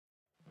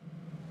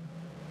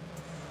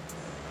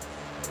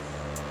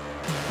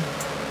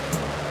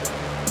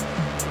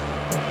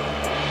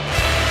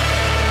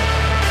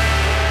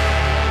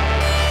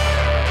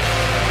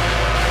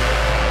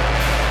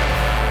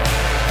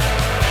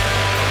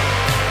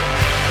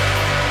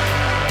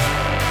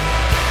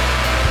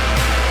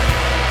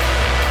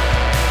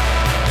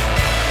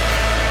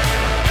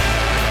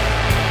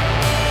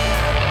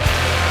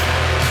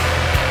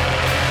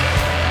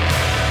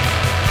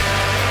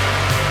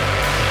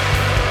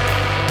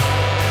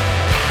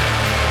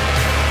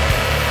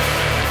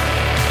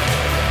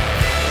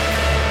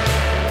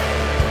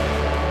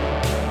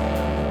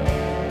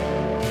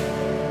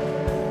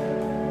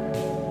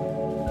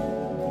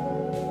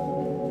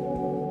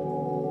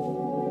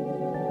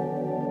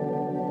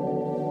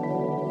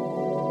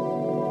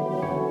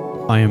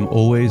I am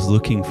always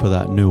looking for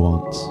that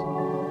nuance,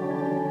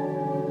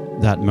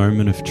 that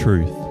moment of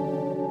truth,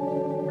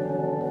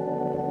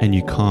 and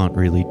you can't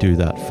really do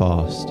that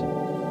fast.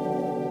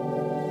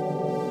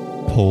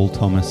 Paul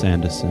Thomas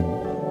Anderson.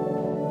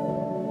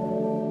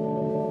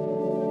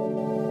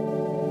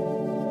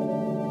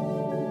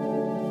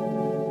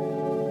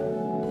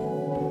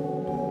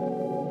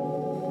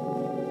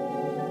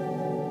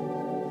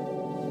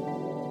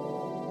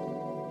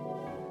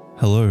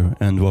 Hello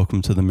and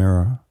welcome to The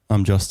Mirror.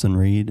 I'm Justin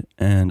Reed,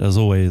 and as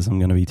always, I'm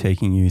going to be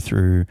taking you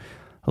through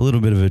a little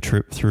bit of a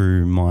trip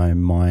through my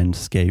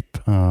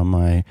mindscape,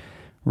 my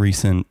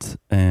recent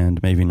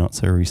and maybe not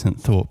so recent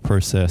thought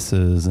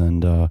processes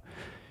and,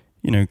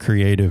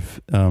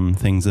 creative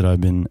things that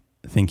I've been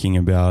thinking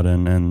about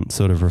and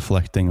sort of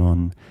reflecting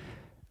on.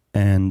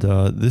 And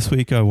this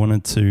week I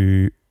wanted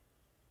to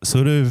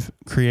sort of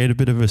create a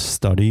bit of a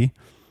study.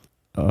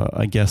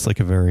 I guess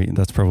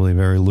that's probably a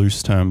very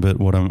loose term, but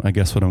what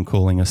I'm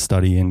calling a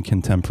study in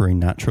contemporary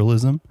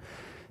naturalism,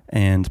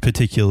 and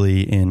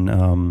particularly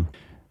in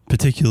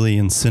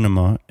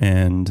cinema,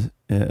 and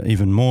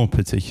even more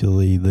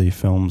particularly the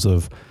films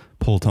of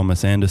Paul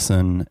Thomas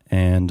Anderson,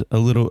 and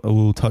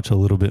we'll touch a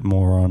little bit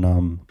more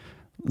on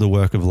the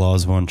work of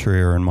Lars von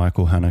Trier and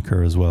Michael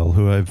Haneke as well,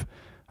 who I've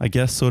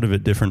sort of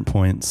at different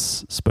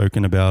points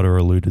spoken about or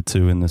alluded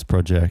to in this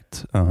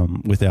project,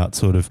 without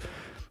sort of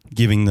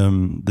giving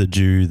them the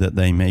due that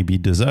they maybe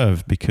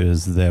deserve,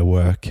 because their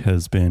work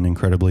has been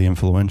incredibly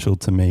influential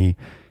to me.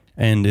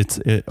 And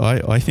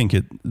I think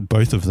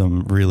both of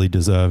them really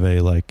deserve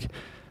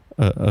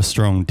a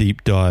strong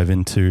deep dive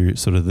into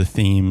sort of the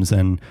themes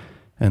and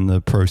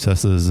the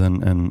processes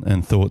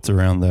and thoughts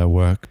around their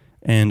work.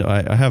 And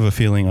I have a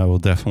feeling I will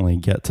definitely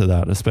get to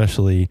that,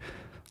 especially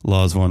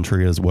Lars von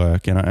Trier's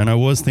work. And I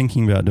was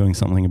thinking about doing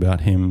something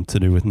about him to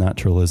do with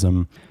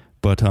naturalism,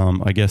 but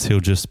I guess he'll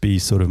just be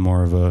sort of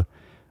more of a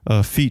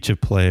feature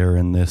player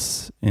in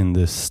this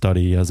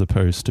study, as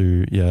opposed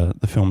to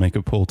the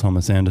filmmaker Paul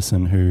Thomas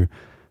Anderson, who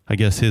I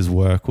guess his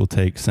work will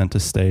take center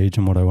stage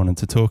in what I wanted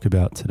to talk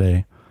about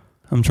today.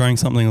 I'm trying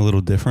something a little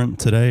different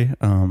today.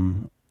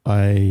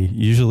 I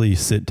usually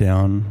sit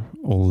down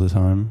all the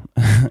time,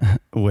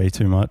 way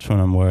too much when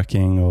I'm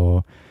working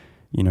or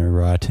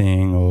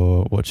writing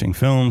or watching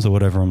films or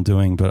whatever I'm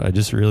doing, but I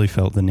just really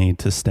felt the need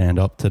to stand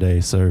up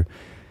today. So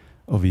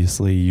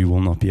obviously you will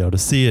not be able to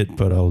see it,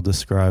 but I'll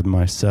describe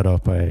my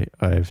setup.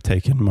 I've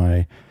taken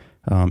my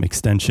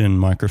extension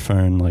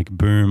microphone,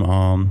 boom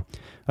arm.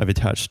 I've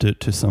attached it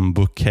to some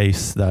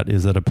bookcase that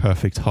is at a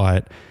perfect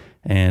height,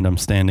 and I'm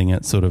standing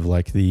at sort of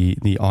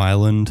the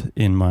island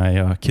in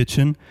my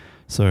kitchen.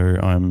 So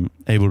I'm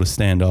able to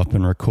stand up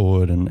and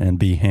record and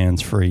be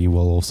hands-free,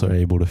 while also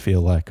able to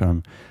feel like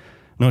I'm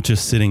not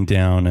just sitting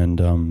down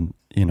and,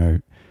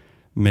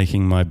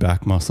 making my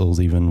back muscles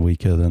even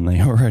weaker than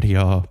they already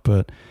are.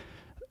 But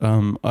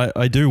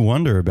I do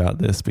wonder about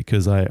this,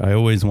 because I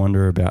always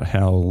wonder about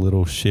how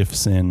little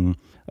shifts in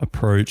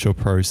approach or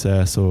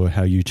process, or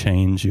how you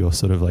change your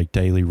sort of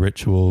daily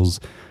rituals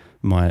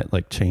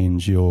might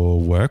change your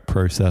work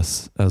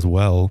process as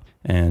well.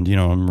 And,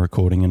 I'm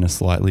recording in a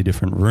slightly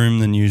different room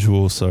than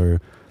usual, so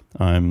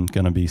I'm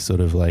going to be sort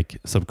of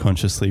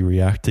subconsciously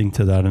reacting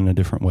to that in a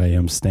different way.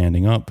 I'm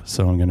standing up,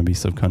 so I'm going to be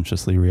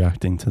subconsciously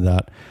reacting to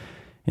that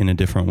in a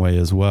different way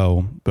as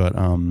well. But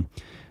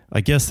I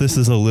guess this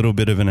is a little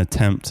bit of an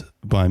attempt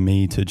by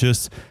me to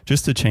just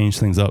to change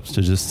things up,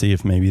 to just see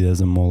if maybe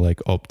there's a more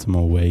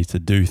optimal way to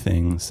do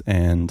things.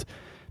 And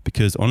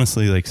because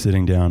honestly,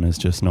 sitting down is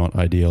just not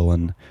ideal,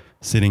 and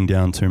sitting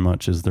down too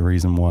much is the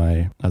reason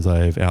why, as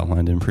I've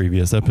outlined in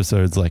previous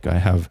episodes, I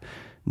have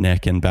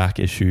neck and back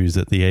issues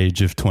at the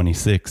age of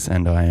 26,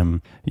 and I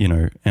am,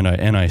 and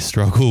I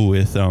struggle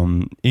with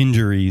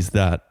injuries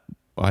that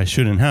I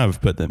shouldn't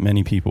have, but that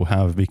many people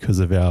have because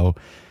of our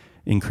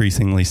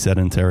increasingly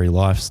sedentary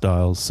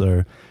lifestyles.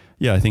 So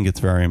I think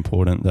it's very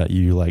important that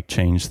you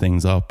change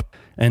things up.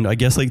 And I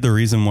guess the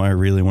reason why I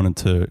really wanted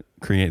to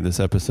create this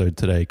episode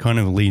today kind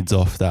of leads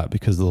off that,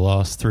 because the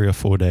last 3 or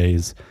 4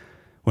 days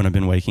when I've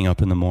been waking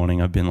up in the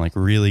morning, I've been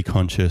really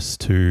conscious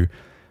to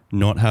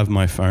not have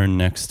my phone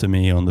next to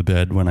me on the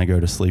bed when I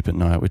go to sleep at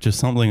night, which is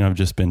something I've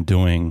just been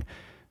doing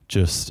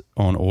just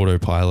on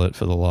autopilot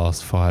for the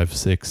last 5,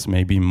 6,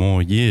 maybe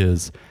more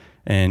years,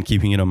 and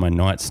keeping it on my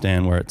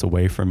nightstand where it's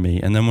away from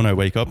me. And then when I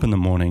wake up in the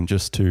morning,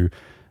 just to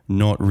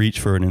not reach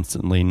for it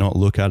instantly, not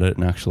look at it,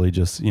 and actually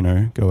just,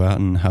 go out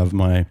and have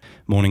my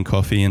morning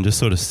coffee and just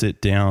sort of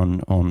sit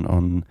down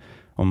on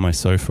my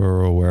sofa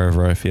or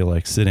wherever I feel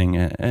like sitting.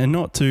 And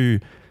not to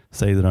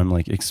say that I'm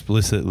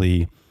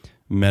explicitly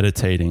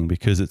meditating,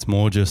 because it's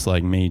more just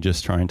me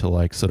just trying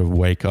to sort of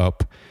wake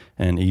up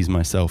and ease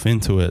myself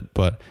into it.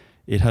 But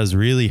it has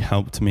really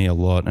helped me a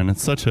lot. And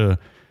it's such a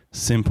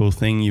simple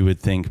thing, you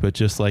would think, but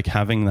just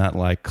having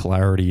that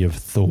clarity of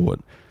thought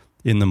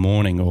in the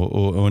morning,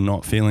 or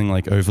not feeling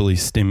overly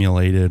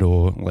stimulated,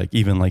 or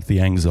even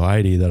the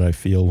anxiety that I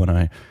feel when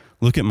I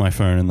look at my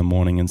phone in the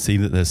morning and see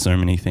that there's so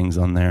many things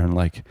on there,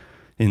 and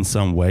in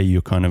some way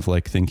you're kind of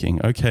thinking,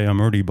 okay,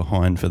 I'm already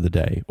behind for the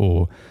day,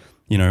 or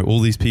all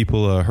these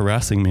people are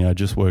harassing me. I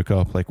just woke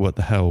up, like, what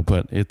the hell?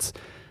 But it's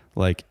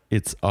like,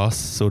 it's us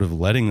sort of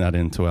letting that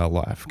into our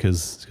life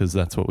because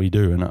that's what we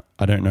do. And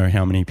I don't know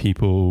how many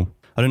people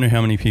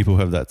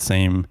have that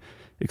same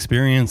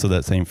experience or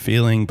that same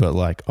feeling, but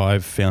like,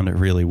 I've found it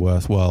really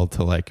worthwhile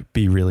to like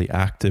be really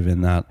active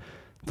in that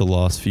the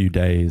last few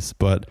days.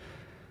 But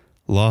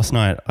last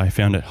night I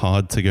found it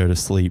hard to go to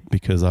sleep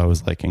because I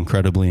was like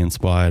incredibly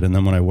inspired. And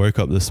then when I woke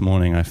up this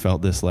morning, I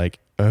felt this like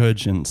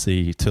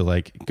urgency to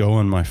like go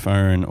on my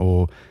phone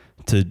or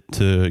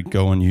to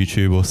go on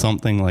YouTube or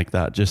something like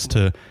that, just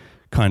to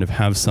kind of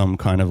have some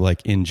kind of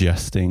like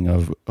ingesting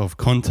of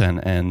content.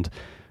 And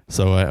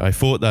so I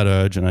fought that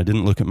urge and I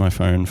didn't look at my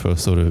phone for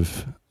sort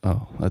of,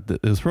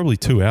 it was probably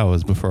 2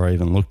 hours before I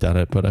even looked at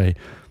it. But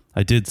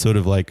I did sort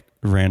of like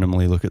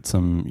randomly look at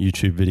some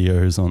YouTube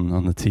videos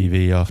on the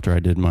TV after I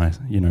did my,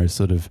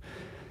 sort of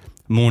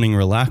morning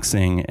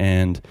relaxing.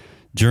 And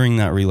during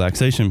that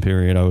relaxation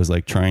period, I was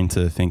like trying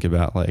to think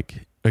about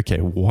like,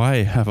 okay, why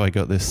have I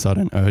got this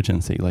sudden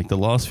urgency? Like the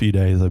last few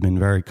days, I've been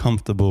very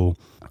comfortable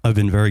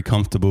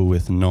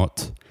with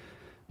not,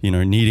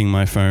 needing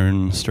my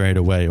phone straight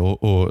away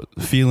or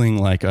feeling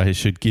like I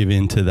should give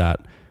in to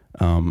that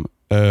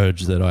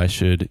urge that I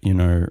should,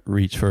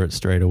 reach for it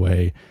straight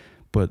away.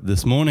 But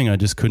this morning I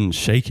just couldn't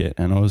shake it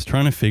and I was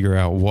trying to figure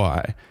out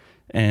why.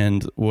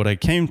 And what I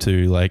came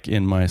to, like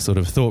in my sort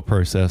of thought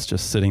process,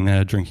 just sitting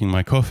there drinking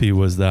my coffee,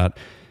 was that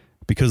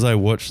because I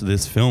watched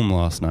this film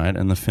last night,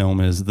 and the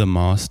film is The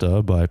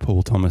Master by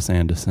Paul Thomas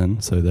Anderson.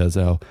 So there's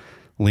our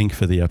link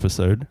for the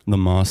episode, The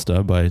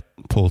Master by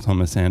Paul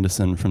Thomas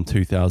Anderson from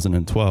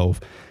 2012.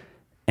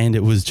 And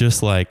it was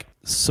just like,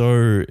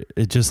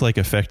 it just like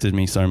affected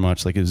me so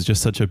much. Like it was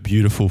just such a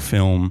beautiful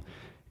film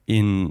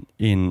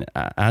in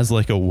as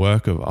like a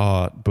work of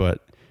art,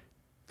 but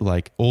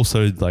like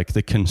also like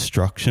the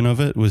construction of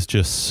it was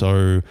just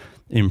so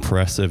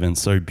impressive and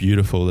so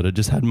beautiful that it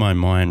just had my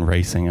mind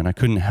racing, and I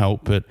couldn't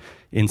help but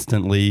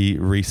instantly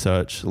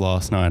research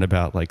last night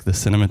about like the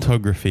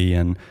cinematography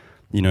and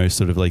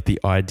sort of like the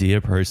idea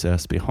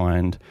process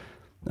behind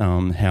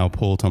how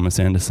Paul Thomas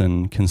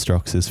Anderson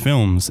constructs his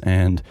films.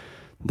 And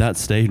that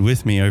stayed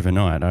with me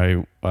overnight.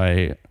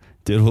 I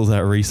did all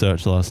that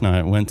research last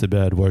night, went to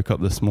bed, woke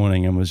up this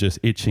morning and was just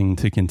itching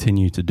to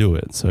continue to do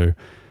it. So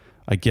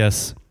I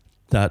guess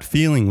that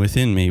feeling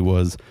within me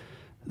was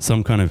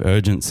some kind of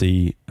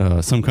urgency,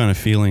 some kind of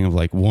feeling of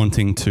like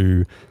wanting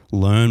to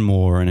learn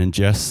more and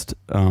ingest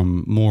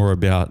more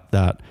about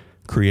that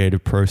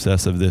creative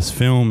process of this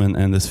film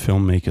and this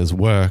filmmaker's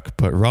work.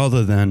 But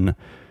rather than,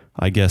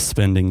 I guess,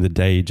 spending the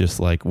day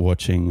just like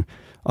watching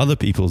other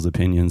people's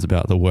opinions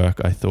about the work,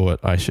 I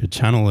thought I should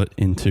channel it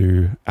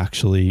into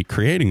actually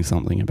creating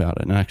something about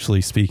it and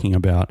actually speaking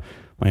about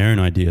my own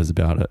ideas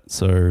about it.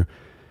 So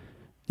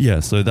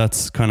yeah, so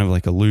that's kind of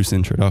like a loose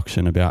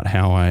introduction about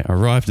how I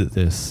arrived at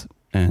this,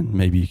 and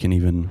maybe you can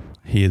even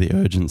hear the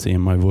urgency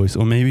in my voice,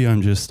 or maybe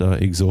I'm just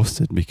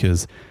exhausted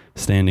because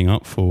standing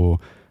up for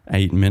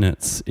 8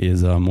 minutes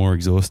is more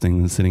exhausting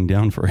than sitting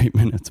down for 8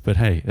 minutes. But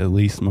hey, at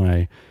least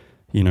my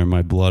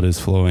blood is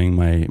flowing,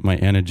 my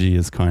energy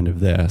is kind of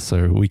there,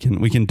 so we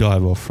can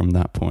dive off from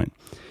that point.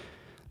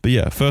 But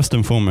yeah, first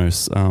and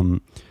foremost,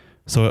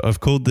 so I've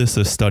called this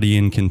a study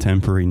in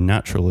contemporary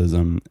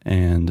naturalism,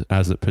 and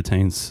as it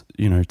pertains,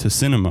 to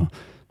cinema.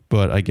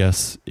 But I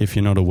guess if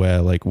you're not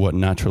aware, like what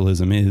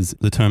naturalism is,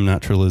 the term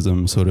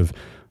naturalism sort of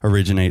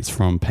originates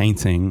from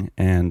painting,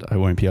 and I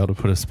won't be able to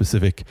put a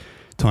specific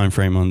time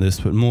frame on this,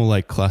 but more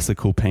like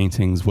classical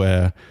paintings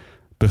where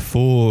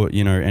before,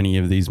 any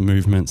of these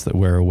movements that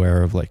we're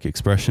aware of, like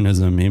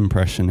expressionism,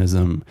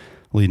 impressionism,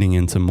 leading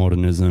into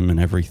modernism and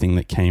everything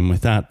that came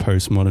with that,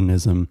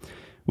 postmodernism,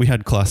 we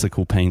had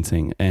classical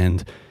painting.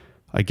 And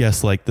I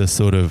guess like the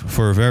sort of,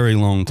 for a very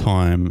long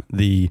time,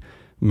 the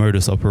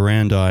modus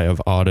operandi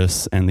of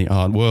artists and the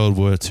art world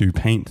were to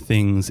paint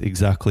things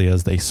exactly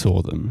as they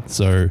saw them.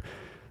 So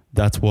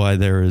that's why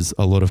there is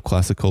a lot of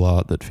classical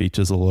art that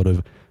features a lot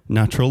of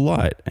natural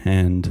light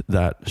and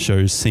that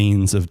shows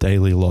scenes of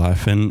daily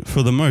life. And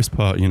for the most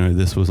part,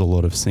 this was a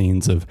lot of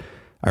scenes of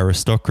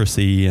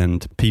aristocracy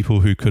and people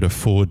who could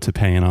afford to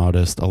pay an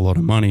artist a lot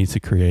of money to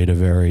create a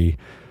very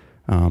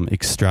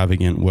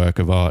extravagant work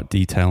of art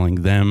detailing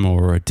them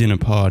or a dinner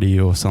party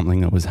or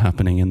something that was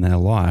happening in their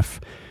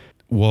life.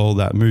 While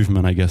that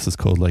movement, I guess, is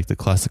called like the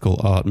classical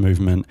art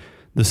movement,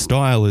 the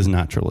style is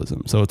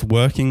naturalism. So it's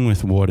working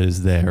with what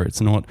is there. It's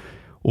not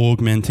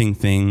augmenting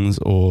things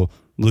or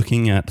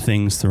looking at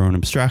things through an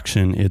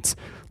abstraction. It's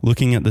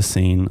looking at the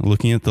scene,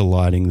 looking at the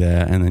lighting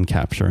there, and then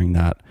capturing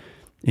that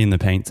in the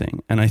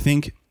painting. And I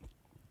think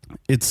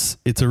it's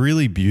a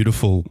really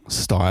beautiful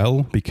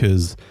style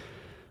because,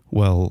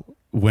 well,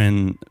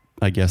 when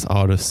I guess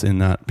artists in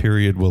that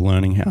period were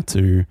learning how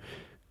to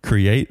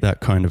create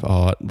that kind of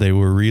art, they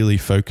were really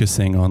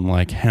focusing on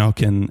like how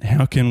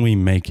can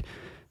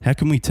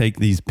we take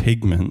these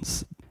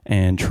pigments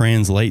and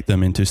translate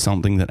them into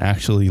something that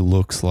actually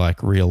looks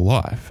like real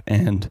life.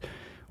 And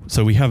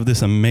so we have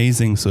this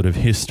amazing sort of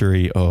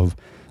history of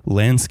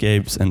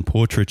landscapes and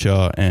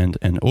portraiture and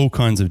all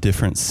kinds of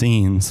different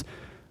scenes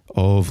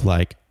of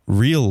like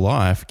real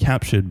life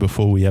captured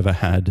before we ever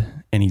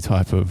had any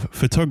type of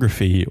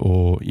photography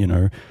or, you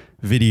know,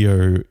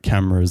 video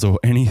cameras or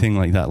anything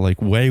like that,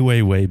 like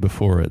way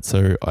before it.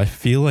 So I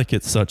feel like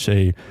it's such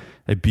a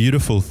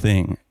beautiful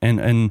thing.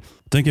 And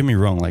don't get me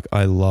wrong, like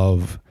I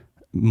love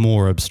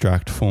more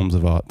abstract forms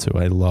of art too.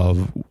 I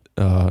love,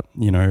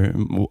 you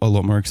know, a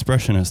lot more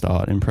expressionist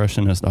art,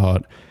 impressionist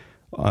art.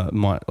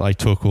 I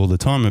talk all the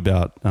time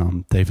about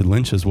David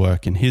Lynch's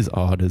work, and his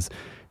art is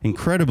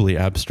incredibly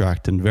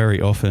abstract, and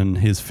very often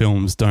his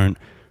films don't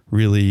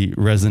really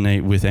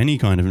resonate with any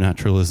kind of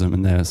naturalism,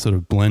 and they're sort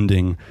of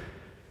blending,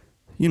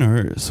 you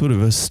know, sort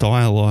of a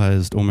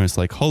stylized, almost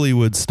like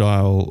Hollywood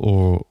style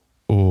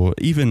or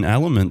even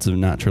elements of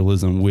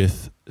naturalism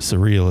with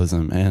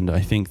surrealism. And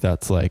I think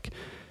that's like,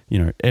 you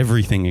know,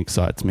 everything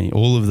excites me.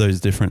 All of those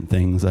different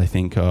things I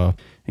think are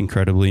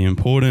incredibly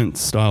important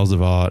styles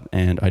of art,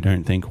 and I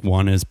don't think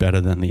one is better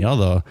than the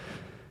other.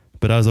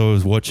 But as I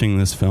was watching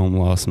this film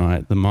last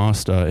night, The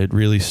Master, it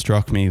really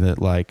struck me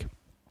that like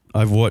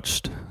I've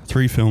watched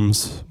 3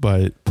 films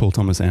by Paul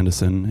Thomas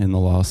Anderson in the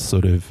last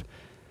sort of,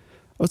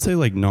 I'd say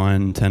like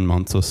 9-10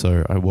 months or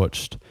so. I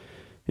watched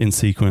in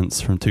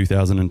sequence from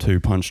 2002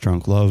 Punch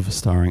Drunk Love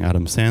starring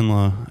Adam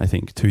Sandler, I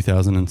think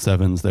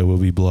 2007's There Will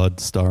Be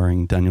Blood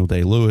starring Daniel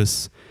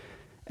Day-Lewis,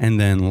 and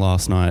then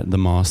last night The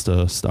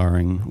Master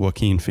starring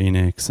Joaquin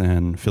Phoenix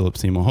and Philip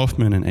Seymour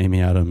Hoffman and Amy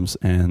Adams.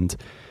 And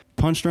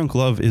Punch Drunk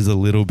Love is a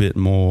little bit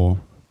more,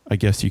 I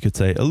guess you could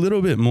say, a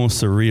little bit more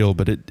surreal,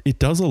 but it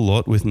does a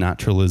lot with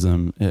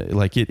naturalism.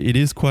 It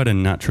is quite a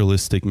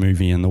naturalistic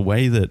movie, and the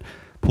way that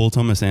Paul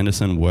Thomas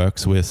Anderson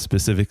works with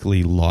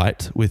specifically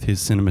light with his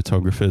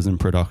cinematographers and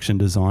production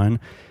design.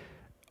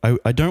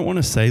 I don't want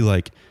to say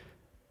like,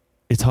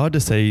 it's hard to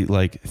say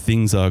like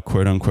things are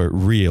quote unquote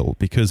real,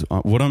 because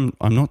what I'm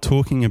not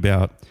talking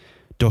about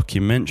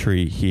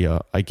documentary here.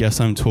 I guess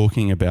I'm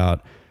talking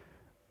about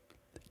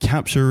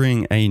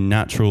capturing a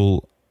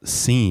natural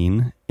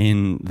scene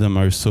in the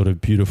most sort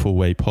of beautiful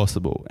way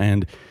possible.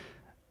 And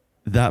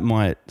that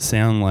might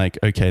sound like,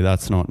 okay,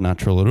 that's not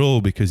natural at all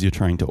because you're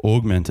trying to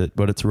augment it,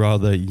 but it's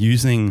rather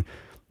using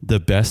the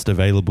best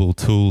available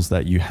tools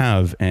that you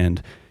have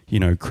and, you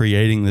know,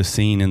 creating the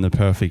scene in the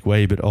perfect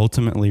way, but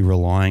ultimately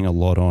relying a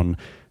lot on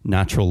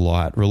natural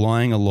light,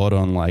 relying a lot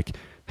on like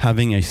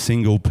having a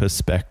single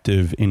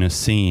perspective in a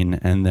scene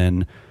and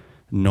then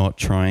not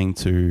trying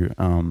to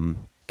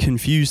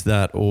confuse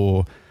that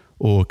or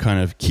kind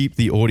of keep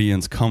the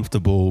audience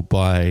comfortable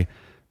by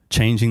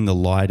changing the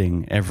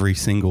lighting every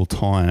single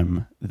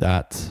time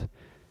that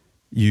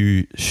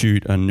you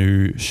shoot a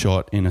new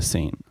shot in a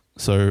scene.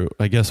 So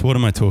I guess what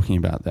am I talking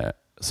about there?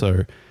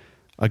 So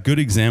a good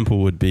example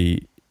would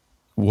be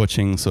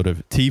watching sort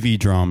of TV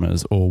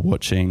dramas or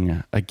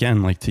watching,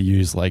 again, like to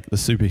use like the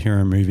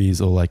superhero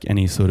movies or like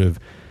any sort of,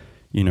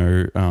 you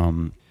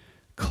know,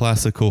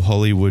 classical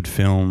Hollywood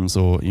films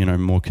or, you know,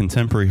 more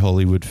contemporary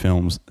Hollywood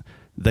films.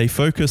 They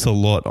focus a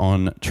lot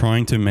on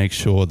trying to make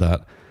sure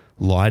that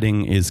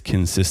lighting is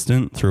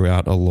consistent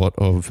throughout a lot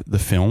of the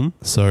film.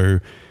 So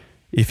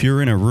if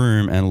you're in a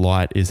room and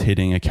light is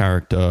hitting a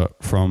character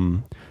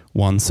from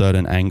one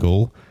certain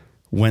angle,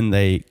 when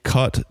they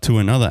cut to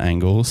another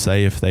angle,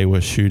 say if they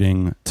were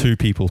shooting 2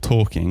 people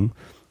talking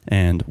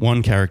and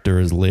one character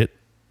is lit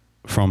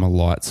from a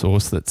light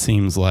source that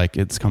seems like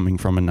it's coming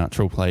from a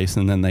natural place,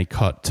 and then they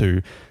cut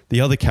to the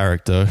other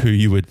character who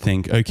you would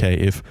think, okay,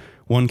 if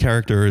one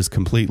character is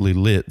completely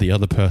lit, the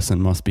other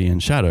person must be in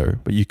shadow.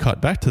 But you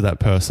cut back to that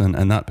person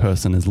and that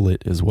person is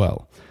lit as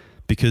well,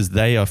 because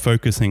they are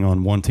focusing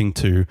on wanting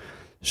to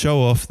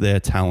show off their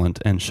talent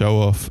and show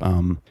off,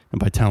 and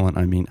by talent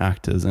I mean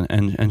actors,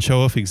 and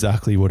show off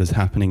exactly what is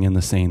happening in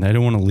the scene. They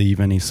don't want to leave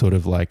any sort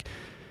of like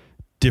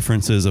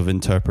differences of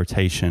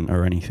interpretation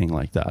or anything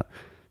like that.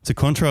 To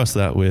contrast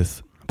that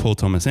with Paul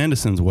Thomas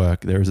Anderson's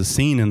work, there is a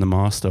scene in The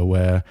Master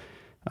where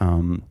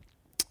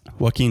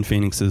Joaquin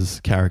Phoenix's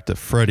character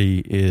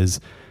Freddy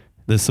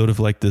there's sort of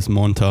like this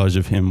montage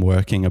of him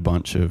working a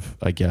bunch of,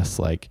 I guess,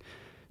 like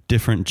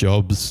different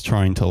jobs,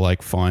 trying to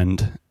like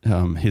find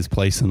his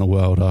place in the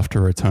world after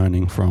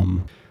returning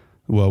from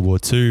World War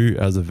II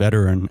as a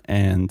veteran.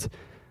 And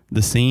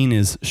the scene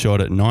is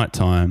shot at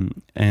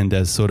nighttime, and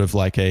there's sort of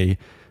like a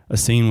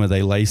scene where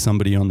they lay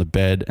somebody on the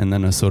bed and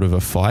then a sort of a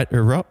fight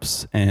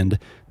erupts, and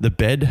the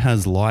bed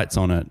has lights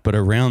on it, but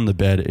around the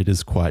bed it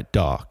is quite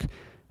dark.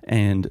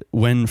 And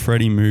when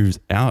Freddy moves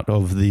out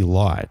of the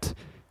light,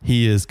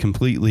 he is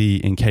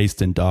completely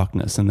encased in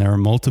darkness, and there are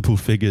multiple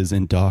figures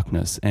in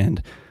darkness.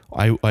 And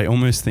I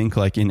almost think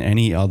like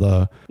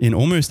in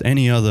almost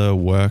any other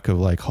work of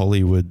like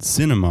Hollywood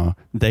cinema,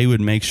 they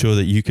would make sure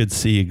that you could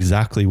see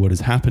exactly what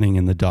is happening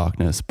in the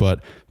darkness.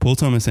 But Paul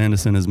Thomas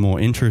Anderson is more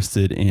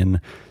interested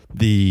in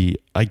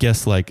I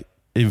guess like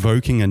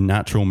evoking a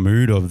natural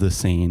mood of the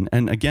scene.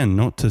 And again,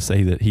 not to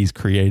say that he's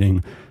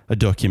creating a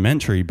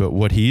documentary, but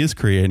what he is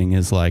creating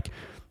is like,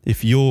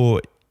 if you're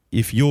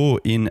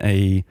in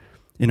a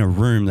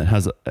room that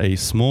has a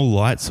small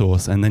light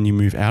source and then you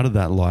move out of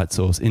that light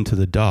source into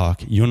the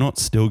dark, you're not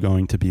still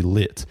going to be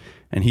lit.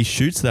 and he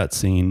shoots that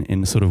scene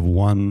in sort of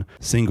one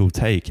single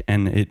take.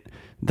 And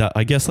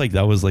I guess like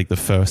that was like the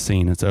first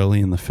scene. It's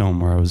early in the film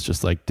where I was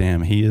just like,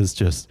 damn, he is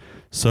just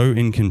so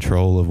in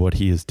control of what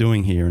he is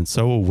doing here, and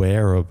so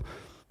aware of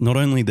not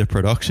only the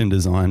production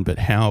design, but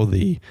how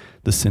the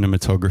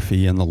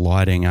cinematography and the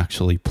lighting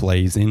actually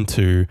plays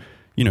into,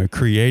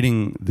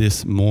 creating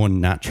this more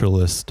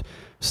naturalist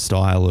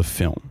style of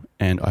film.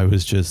 And I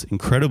was just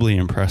incredibly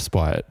impressed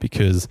by it,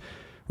 because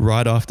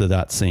right after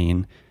that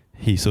scene,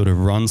 he sort of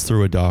runs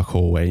through a dark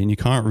hallway, and you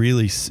can't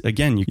really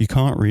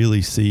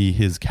see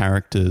his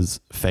character's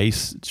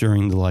face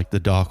during the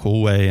dark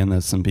hallway, and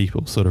there's some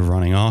people sort of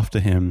running after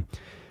him.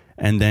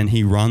 And then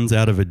he runs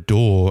out of a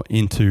door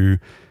into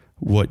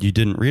what you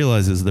didn't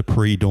realize is the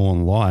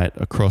pre-dawn light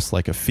across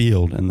like a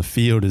field, and the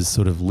field is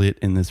sort of lit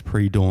in this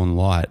pre-dawn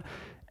light.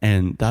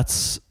 And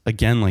that's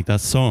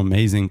so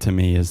amazing to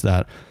me, is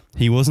that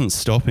he wasn't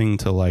stopping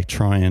to like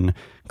try and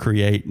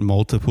create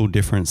multiple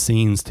different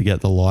scenes to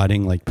get the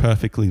lighting like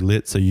perfectly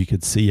lit so you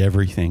could see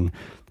everything.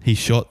 He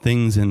shot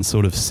things in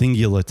sort of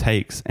singular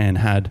takes and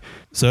had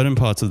certain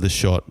parts of the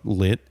shot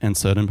lit and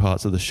certain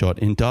parts of the shot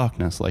in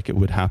darkness, like it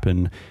would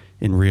happen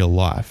in real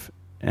life.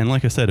 And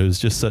like I said, it was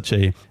just such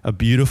a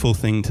beautiful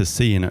thing to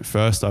see. And at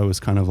first I was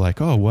kind of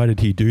like, oh, why did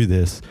he do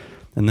this?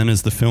 And then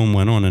as the film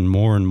went on and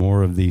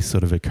more of these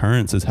sort of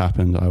occurrences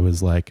happened, I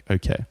was like,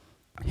 okay,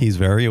 he's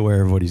very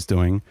aware of what he's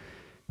doing.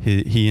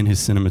 He and his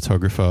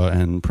cinematographer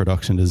and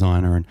production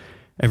designer and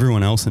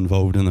everyone else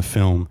involved in the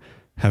film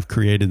have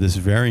created this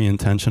very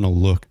intentional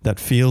look that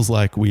feels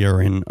like we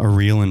are in a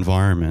real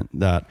environment,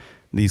 that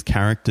these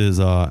characters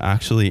are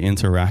actually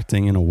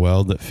interacting in a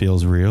world that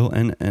feels real.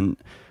 And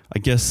I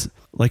guess,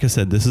 like I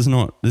said, this is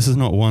not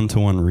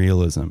one-to-one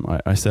realism.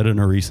 I said in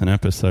a recent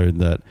episode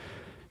that,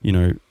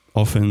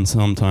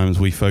 sometimes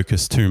we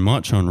focus too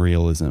much on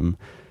realism,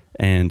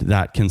 and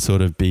that can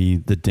sort of be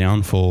the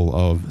downfall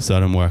of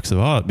certain works of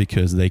art,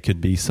 because they could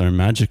be so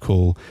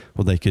magical,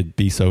 or they could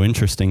be so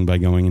interesting by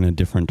going in a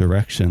different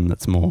direction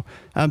that's more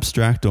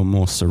abstract or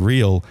more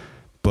surreal,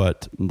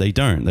 but they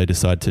don't. They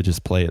decide to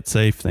just play it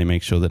safe. They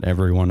make sure that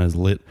everyone is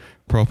lit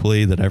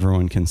properly, that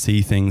everyone can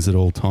see things at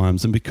all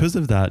times. And because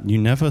of that, you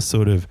never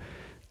sort of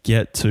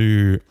get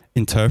to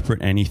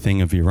interpret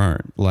anything of your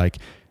own. Like,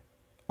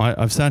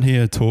 I've sat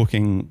here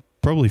talking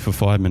probably for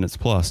 5 minutes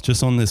plus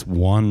just on this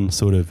one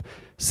sort of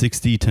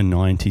 60 to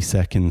 90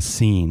 second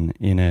scene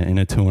in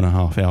a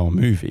 2.5 hour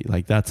movie.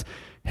 Like, that's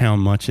how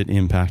much it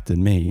impacted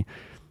me.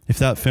 If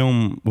that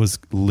film was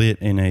lit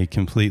in a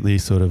completely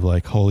sort of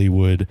like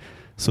Hollywood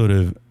sort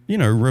of,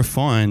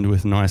 refined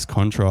with nice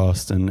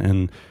contrast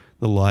and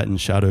the light and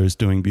shadows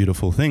doing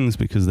beautiful things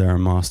because they're a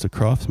master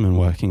craftsman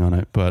working on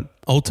it, but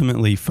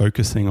ultimately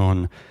focusing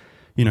on,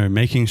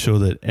 making sure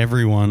that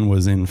everyone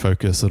was in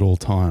focus at all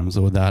times,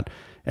 or that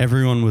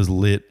everyone was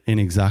lit in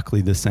exactly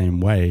the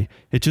same way,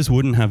 it just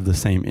wouldn't have the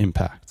same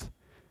impact.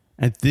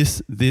 And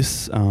this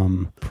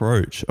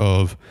approach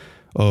of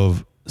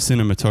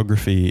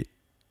cinematography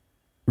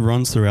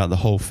runs throughout the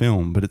whole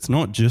film, but it's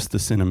not just the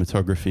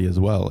cinematography as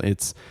well.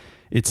 It's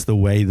the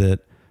way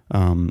that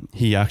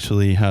he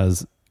actually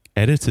has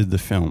edited the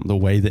film, the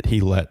way that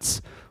he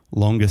lets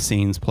longer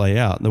scenes play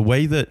out, the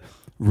way that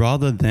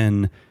rather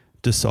than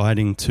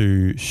deciding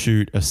to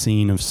shoot a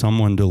scene of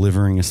someone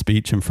delivering a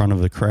speech in front of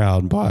the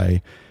crowd by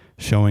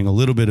showing a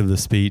little bit of the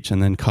speech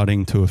and then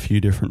cutting to a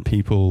few different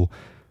people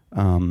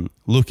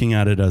looking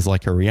at it as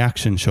like a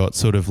reaction shot,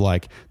 sort of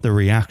like the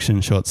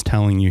reaction shot's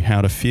telling you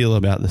how to feel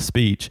about the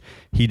speech,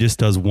 he just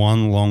does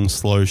one long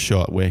slow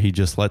shot where he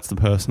just lets the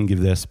person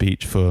give their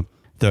speech for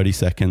 30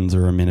 seconds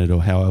or a minute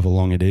or however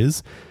long it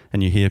is,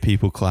 and you hear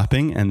people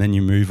clapping, and then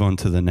you move on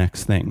to the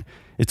next thing.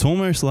 It's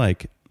almost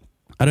like,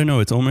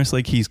 it's almost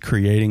like he's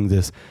creating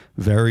this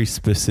very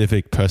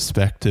specific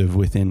perspective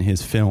within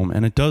his film.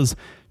 And it does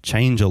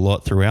change a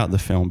lot throughout the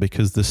film,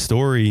 because the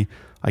story,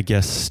 I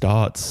guess,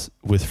 starts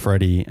with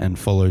Freddy and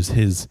follows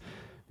his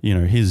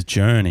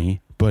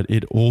journey, but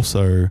it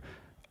also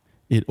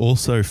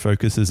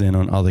focuses in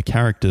on other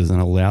characters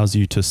and allows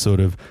you to sort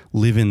of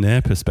live in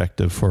their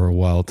perspective for a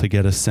while to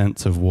get a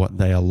sense of what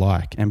they are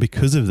like. And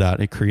because of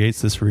that, it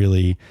creates this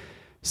really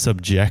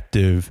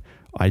subjective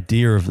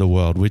idea of the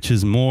world, which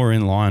is more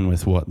in line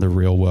with what the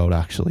real world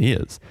actually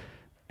is.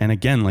 And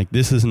again, like,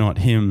 this is not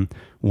him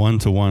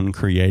one-to-one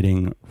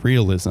creating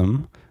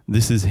realism.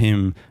 This is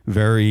him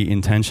very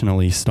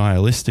intentionally,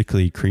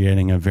 stylistically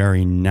creating a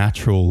very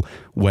natural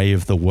way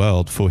of the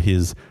world for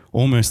his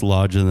almost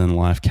larger than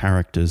life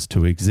characters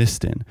to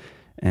exist in.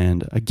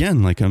 And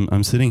again, like,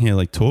 I'm sitting here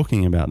like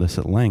talking about this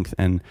at length,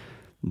 and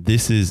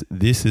this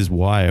is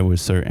why I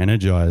was so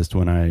energized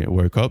when I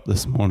woke up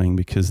this morning,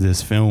 because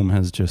this film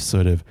has just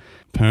sort of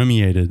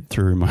permeated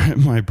through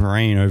my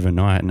brain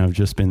overnight, and I've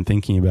just been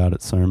thinking about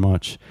it so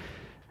much.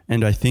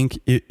 And I think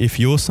if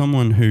you're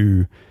someone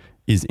who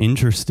is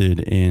interested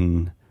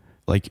in,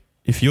 like,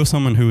 if you're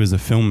someone who is a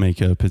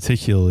filmmaker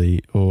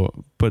particularly,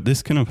 but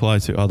this can apply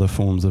to other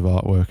forms of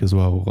artwork as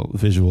well,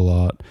 visual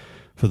art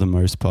for the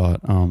most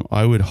part,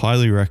 I would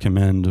highly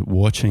recommend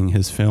watching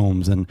his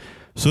films and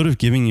sort of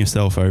giving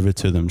yourself over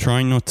to them,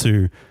 trying not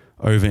to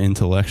over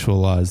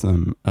intellectualize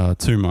them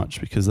too much,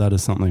 because that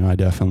is something I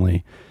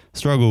definitely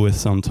struggle with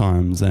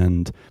sometimes.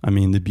 And I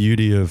mean, the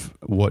beauty of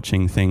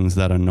watching things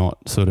that are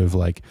not sort of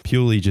like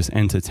purely just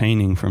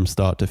entertaining from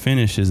start to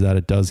finish is that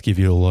it does give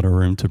you a lot of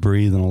room to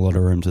breathe and a lot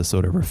of room to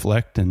sort of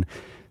reflect and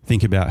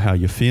think about how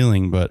you're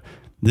feeling. But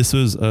this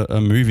was a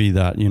movie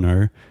that, you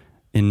know,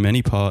 in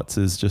many parts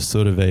is just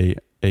sort of a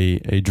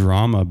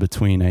drama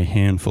between a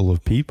handful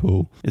of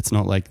people. It's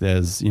not like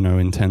there's, you know,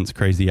 intense,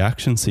 crazy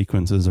action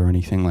sequences or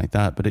anything like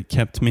that, but it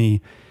kept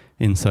me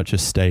in such a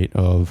state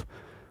of,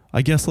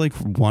 I guess, like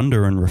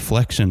wonder and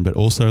reflection, but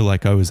also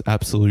like I was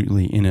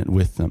absolutely in it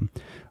with them.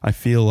 I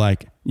feel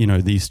like, you know,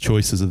 these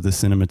choices of the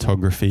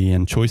cinematography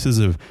and choices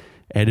of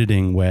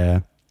editing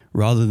where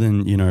rather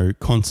than, you know,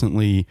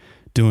 constantly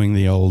doing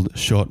the old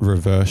shot,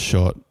 reverse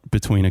shot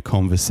between a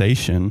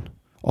conversation,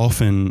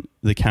 often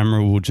the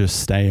camera will just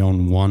stay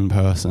on one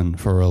person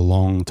for a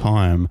long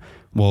time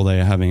while they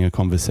are having a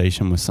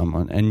conversation with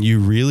someone. And you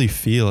really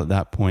feel at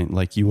that point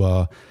like you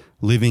are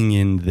living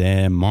in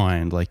their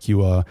mind, like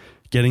you are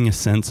getting a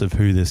sense of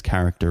who this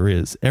character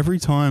is. Every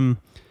time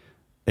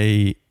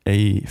a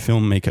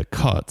filmmaker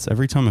cuts,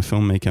 every time a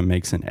filmmaker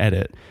makes an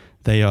edit,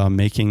 they are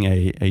making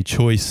a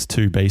choice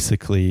to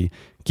basically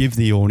give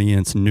the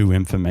audience new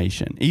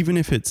information. Even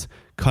if it's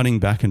cutting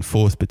back and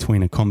forth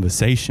between a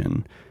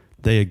conversation,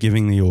 they are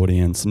giving the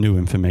audience new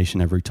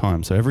information every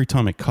time. So every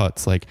time it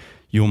cuts, like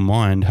your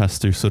mind has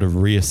to sort of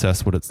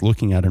reassess what it's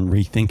looking at and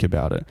rethink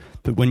about it.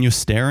 But when you're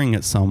staring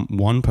at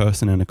one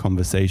person in a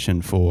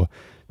conversation for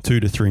 2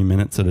 to 3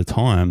 minutes at a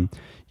time,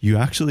 you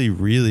actually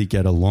really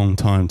get a long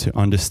time to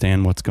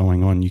understand what's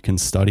going on. You can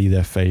study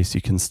their face,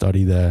 you can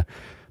study their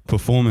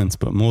performance,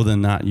 but more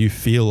than that, you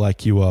feel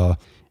like you are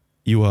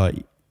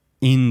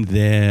in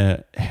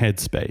their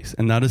headspace.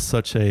 And that is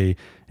such an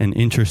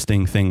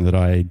interesting thing that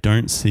I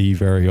don't see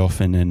very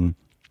often in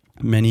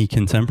many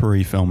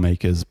contemporary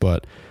filmmakers,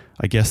 but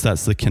I guess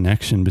that's the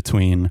connection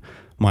between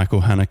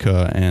Michael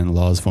Haneke and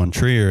Lars von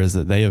Trier, is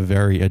that they are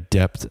very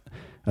adept,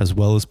 as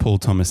well as Paul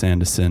Thomas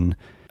Anderson,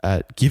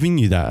 at giving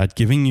you that, at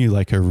giving you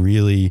like a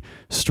really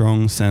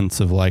strong sense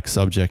of like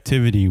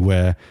subjectivity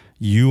where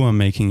you are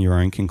making your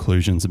own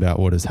conclusions about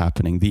what is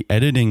happening. The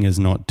editing is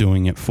not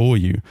doing it for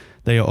you.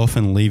 They are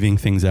often leaving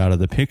things out of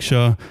the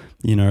picture,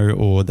 you know,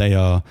 or they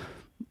are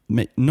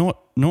not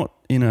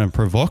in a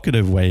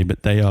provocative way,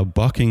 but they are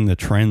bucking the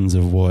trends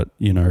of what,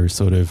 you know,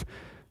 sort of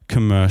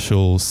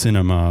commercial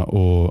cinema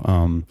or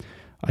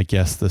I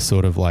guess the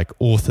sort of like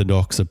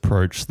orthodox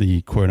approach,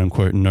 the quote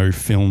unquote no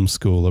film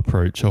school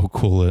approach, I'll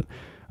call it,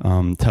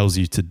 tells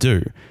you to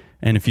do.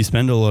 And if you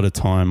spend a lot of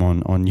time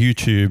on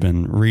YouTube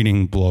and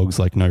reading blogs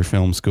like No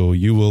Film School,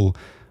 you will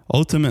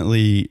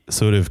ultimately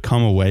sort of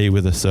come away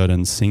with a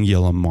certain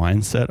singular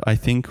mindset, I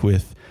think,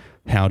 with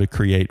how to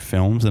create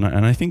films. And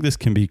I think this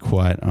can be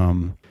quite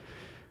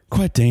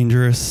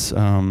dangerous,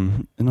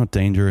 not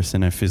dangerous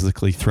in a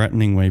physically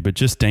threatening way, but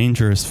just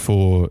dangerous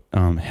for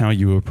how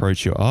you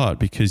approach your art,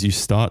 because you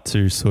start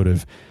to sort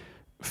of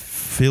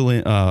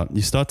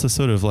you start to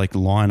sort of like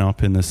line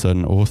up in a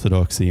certain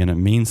orthodoxy, and it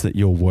means that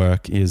your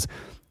work is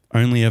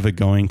only ever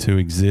going to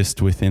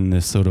exist within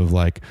this sort of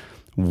like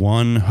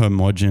one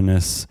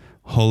homogeneous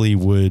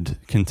Hollywood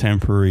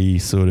contemporary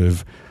sort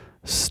of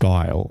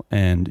style,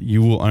 and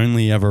you will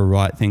only ever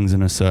write things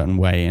in a certain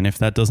way. And if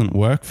that doesn't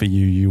work for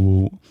you, you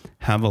will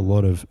have a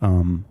lot of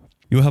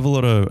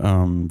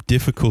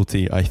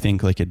difficulty, I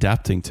think, like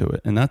adapting to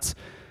it. And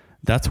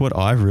that's what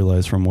I've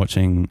realized from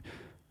watching,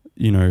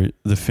 you know,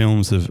 the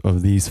films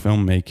of these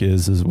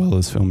filmmakers, as well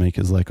as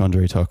filmmakers like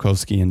Andrei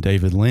Tarkovsky and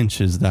David Lynch,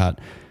 is that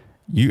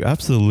you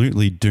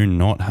absolutely do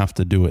not have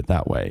to do it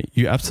that way.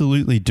 You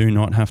absolutely do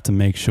not have to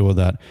make sure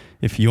that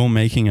if you're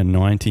making a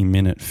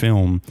 90-minute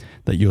film,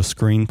 that your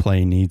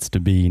screenplay needs to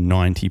be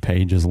 90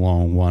 pages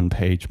long, 1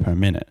 page per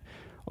minute.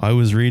 I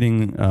was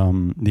reading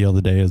the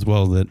other day as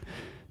well that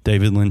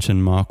David Lynch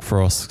and Mark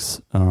Frost's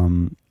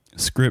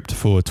script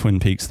for Twin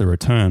Peaks: The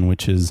Return,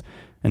 which is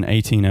an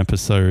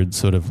 18-episode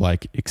sort of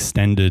like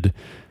extended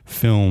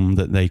film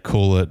that they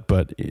call it,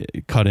 but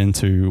it cut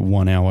into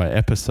 1-hour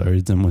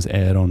episodes and was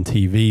aired on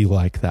TV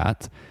like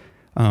that.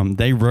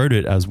 They wrote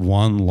it as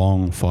one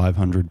long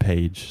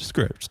 500-page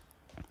script.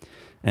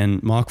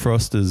 And Mark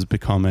Frost has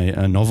become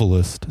a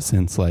novelist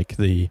since like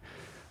the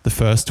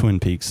first Twin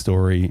Peaks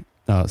story,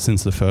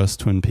 since the first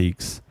Twin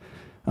Peaks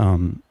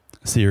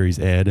series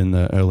aired in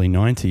the early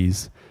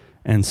 90s.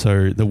 And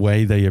so the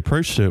way they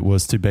approached it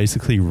was to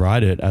basically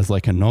write it as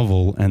like a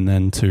novel, and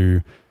then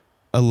to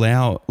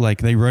allow, like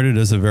they wrote it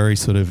as a very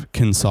sort of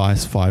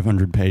concise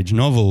 500-page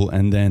novel.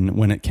 And then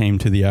when it came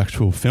to the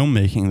actual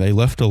filmmaking, they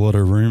left a lot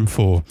of room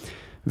for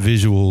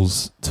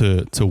visuals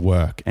to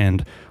work.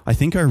 And I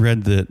think I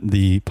read that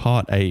the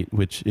part 8,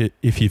 which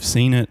if you've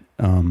seen it,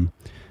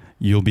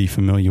 you'll be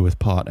familiar with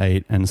part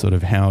 8 and sort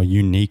of how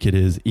unique it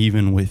is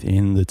even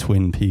within the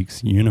Twin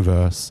Peaks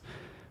universe,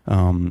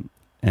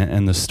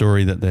 and the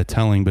story that they're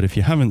telling. But if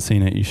you haven't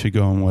seen it, you should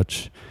go and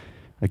watch.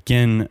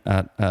 Again,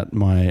 at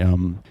my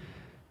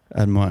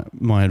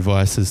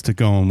advice is to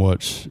go and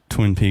watch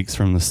Twin Peaks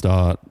from the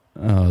start,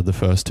 the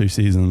first 2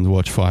 seasons,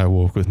 watch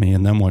Firewalk with me,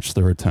 and then watch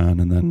The Return,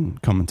 and then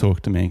come and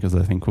talk to me, because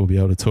I think we'll be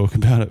able to talk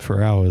about it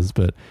for hours.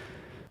 But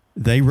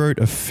they wrote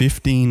a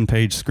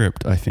 15-page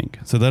script, I think.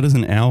 So that is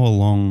an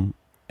hour-long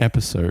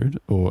episode,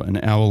 or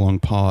an hour-long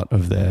part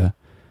of their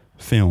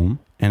film,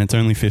 and it's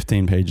only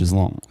 15 pages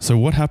long. So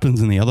what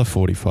happens in the other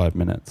 45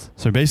 minutes?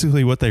 So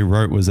basically what they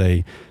wrote was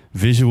a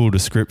visual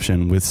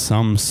description with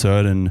some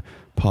certain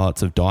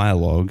parts of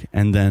dialogue,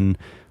 and then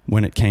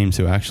when it came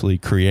to actually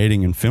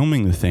creating and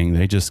filming the thing,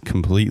 they just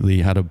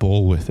completely had a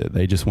ball with it.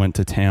 They just went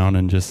to town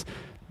and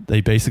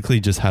they basically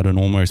just had an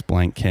almost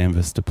blank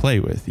canvas to play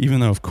with, even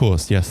though, of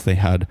course, yes, they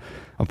had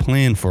a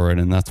plan for it,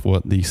 and that's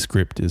what the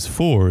script is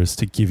for, is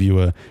to give you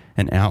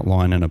an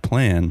outline and a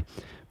plan.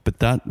 But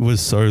that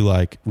was so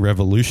like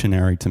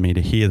revolutionary to me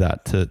to hear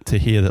that, to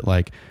hear that,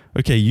 like,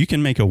 okay, you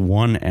can make a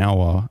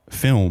 1-hour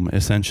film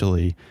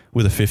essentially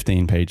with a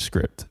 15-page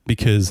script,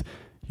 because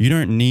you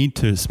don't need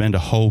to spend a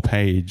whole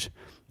page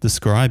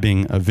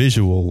describing a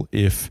visual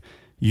if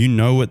you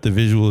know what the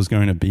visual is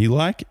going to be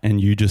like,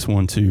 and you just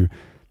want to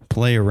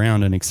play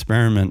around and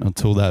experiment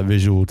until that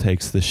visual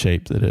takes the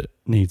shape that it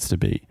needs to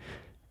be.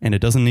 And it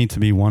doesn't need to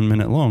be 1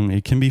 minute long.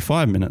 It can be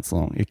 5 minutes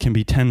long. It can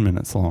be 10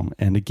 minutes long.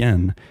 And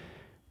again,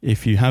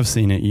 if you have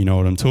seen it, you know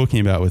what I'm talking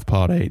about with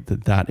Part 8,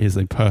 that is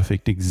a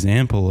perfect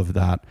example of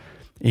that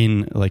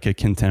in like a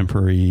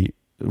contemporary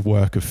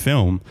work of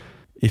film.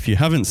 If you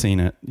haven't seen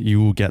it, you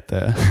will get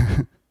there.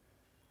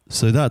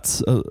 So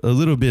that's a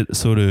little bit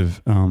sort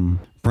of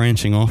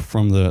branching off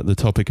from the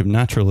topic of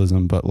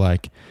naturalism, but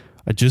like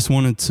I just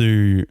wanted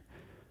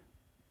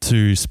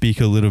to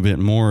speak a little bit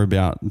more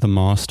about the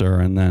master,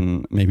 and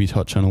then maybe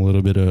touch on a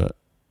little bit of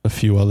a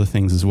few other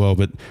things as well.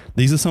 But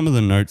these are some of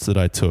the notes that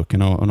I took,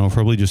 and I'll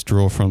probably just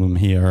draw from them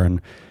here,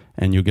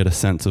 and you'll get a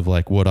sense of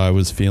like what I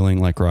was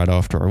feeling like right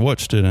after I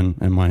watched it, and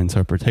my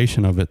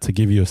interpretation of it, to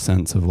give you a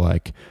sense of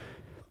like,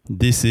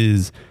 this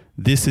is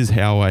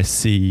how I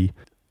see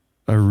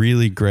a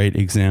really great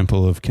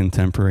example of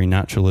contemporary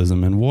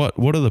naturalism, and what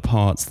are the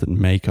parts that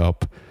make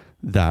up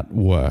that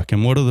work,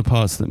 and what are the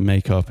parts that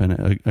make up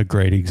a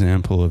great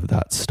example of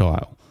that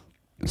style.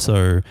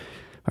 So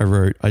I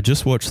wrote, I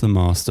just watched The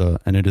Master,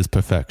 and it is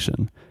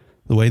perfection.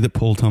 The way that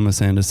Paul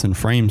Thomas Anderson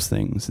frames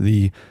things,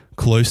 the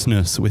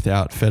closeness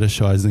without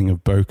fetishizing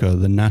of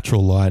bokeh, the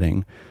natural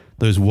lighting,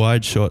 those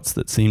wide shots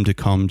that seem to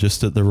come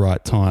just at the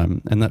right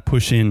time, and that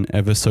push in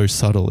ever so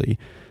subtly,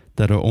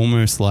 that are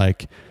almost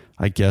like,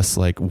 I guess,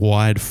 like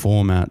wide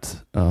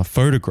format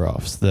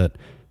photographs that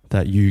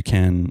you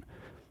can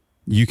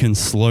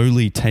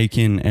slowly take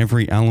in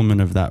every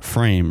element of that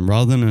frame,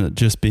 rather than it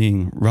just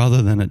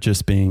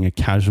being a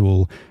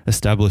casual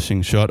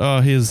establishing shot.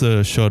 Oh, here's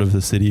a shot of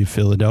the city of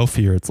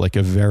Philadelphia. It's like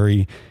a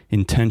very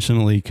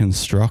intentionally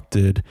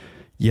constructed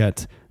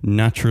yet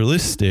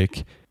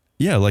naturalistic,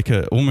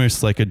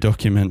 almost like a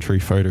documentary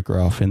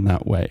photograph in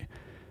that way.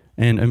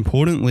 And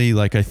importantly,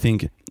 like I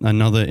think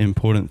another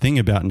important thing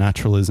about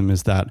naturalism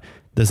is that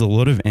there's a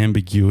lot of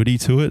ambiguity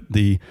to it.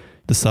 The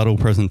subtle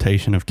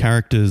presentation of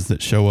characters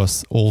that show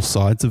us all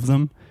sides of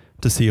them,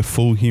 to see a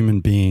full human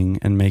being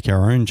and make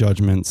our own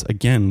judgments,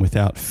 again,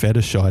 without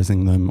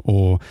fetishizing them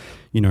or,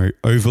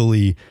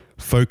 overly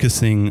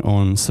focusing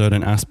on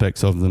certain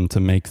aspects of them to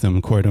make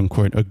them quote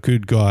unquote a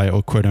good guy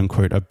or quote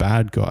unquote a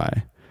bad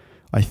guy.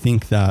 I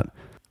think that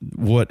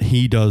what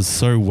he does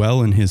so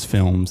well in his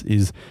films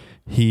is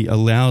he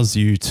allows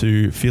you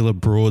to feel a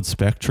broad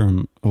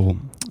spectrum, or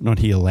not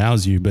he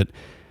allows you, but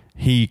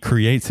he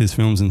creates his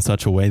films in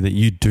such a way that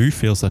you do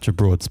feel such a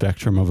broad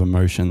spectrum of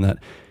emotion, that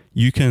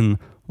you can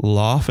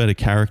laugh at a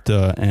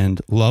character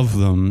and love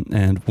them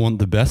and want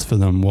the best for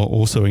them, while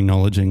also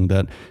acknowledging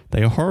that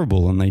they are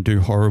horrible and they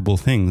do horrible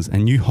things.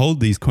 And you hold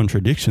these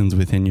contradictions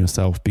within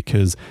yourself,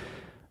 because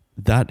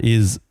that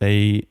is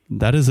a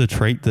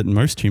trait that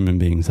most human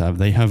beings have.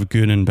 They have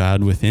good and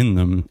bad within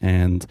them,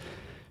 and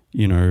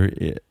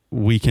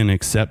we can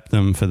accept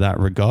them for that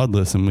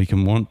regardless, and we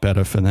can want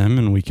better for them,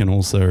 and we can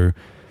also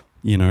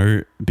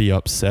be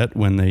upset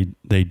when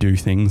they do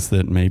things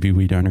that maybe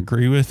we don't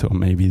agree with, or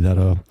maybe that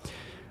are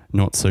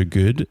not so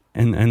good.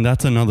 And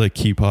that's another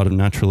key part of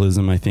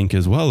naturalism, I think,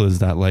 as well, is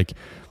that like,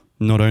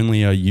 not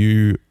only are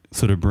you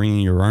sort of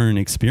bringing your own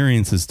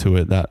experiences to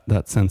it,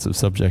 that sense of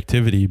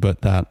subjectivity,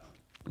 but that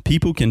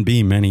people can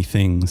be many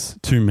things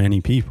to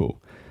many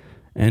people.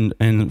 And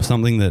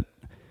something that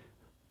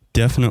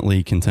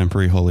definitely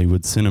contemporary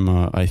Hollywood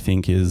cinema, I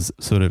think, is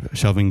sort of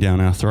shoving down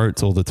our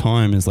throats all the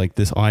time, is like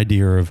this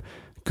idea of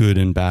good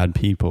and bad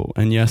people.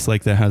 And yes,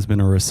 like there has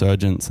been a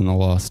resurgence in the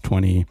last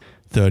 20,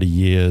 30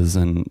 years,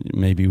 and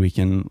maybe we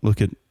can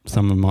look at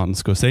some of Martin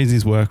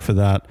Scorsese's work for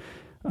that,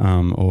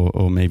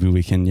 or maybe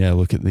we can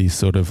look at these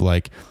sort of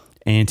like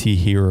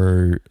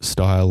anti-hero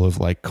style of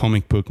like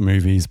comic book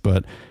movies,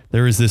 but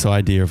there is this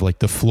idea of like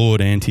the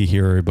flawed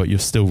anti-hero, but you're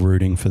still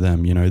rooting for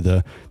them,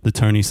 the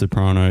Tony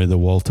Soprano, the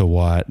Walter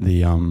White,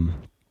 the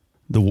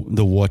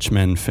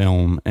Watchmen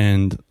film.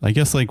 And I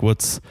guess like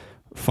what's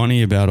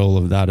funny about all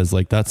of that is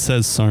like that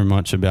says so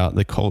much about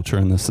the culture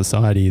and the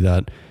society,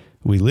 that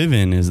we live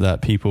in is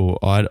that people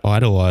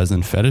idolize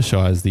and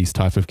fetishize these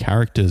type of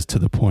characters to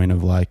the point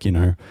of like, you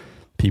know,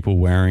 people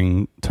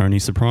wearing Tony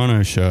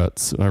Soprano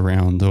shirts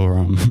around,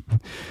 or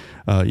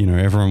you know,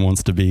 everyone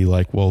wants to be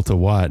like Walter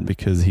White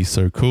because he's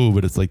so cool.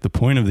 But it's like the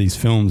point of these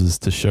films is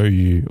to show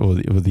you, or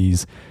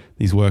these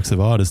works of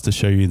art is to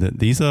show you that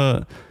these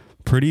are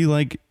pretty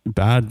like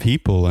bad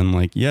people, and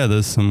like, yeah,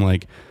 there's some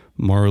like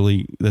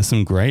there's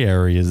some gray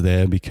areas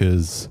there,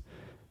 because,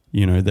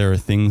 you know, there are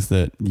things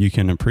that you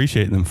can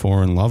appreciate them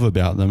for and love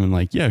about them, and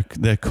like, yeah,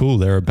 they're cool,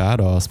 they're a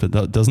badass,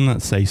 but doesn't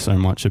that say so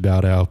much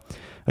about our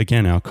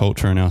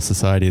culture and our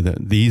society,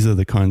 that these are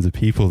the kinds of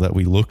people that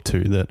we look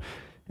to, that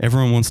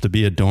everyone wants to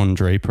be a Don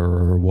Draper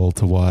or a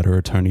Walter White or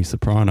a Tony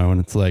Soprano. And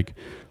it's like,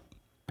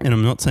 and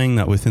I'm not saying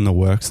that within the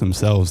works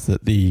themselves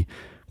that the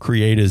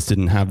creators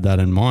didn't have that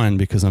in mind,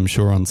 because I'm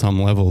sure on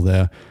some level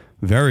they're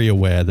very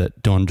aware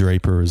that Don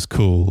Draper is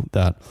cool,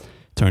 that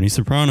Tony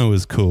Soprano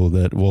is cool,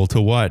 that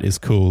Walter White is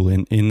cool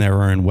in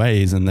their own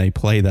ways, and they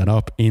play that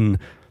up in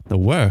the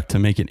work to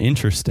make it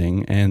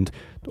interesting, and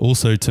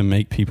also to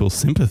make people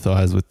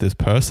sympathize with this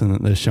person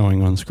that they're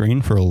showing on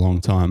screen for a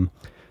long time.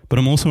 But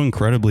I'm also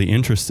incredibly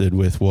interested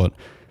with what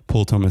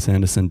Paul Thomas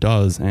Anderson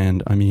does,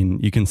 and I mean,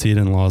 you can see it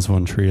in Lars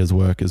von Trier's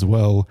work as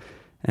well,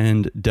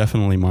 and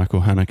definitely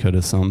Michael Haneke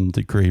to some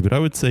degree, but I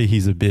would say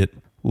he's a bit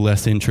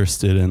less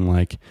interested in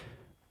like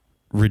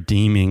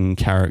redeeming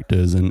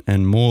characters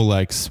and more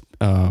like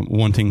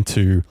wanting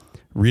to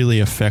really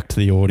affect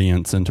the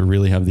audience and to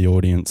really have the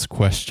audience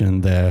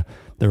question their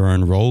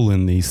own role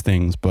in these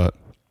things. But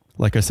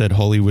like I said,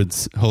 Hollywood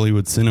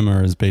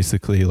cinema is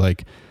basically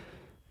like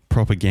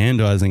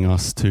propagandizing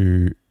us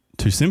to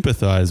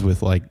sympathize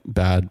with like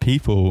bad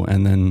people,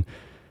 and then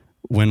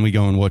when you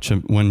go and watch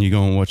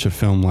a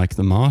film like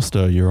The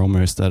Master, you're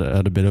almost at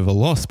a bit of a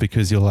loss,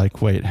 because you're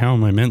like, wait, how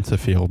am I meant to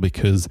feel?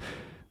 Because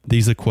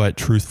these are quite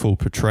truthful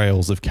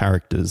portrayals of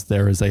characters.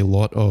 There is a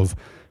lot of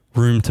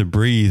room to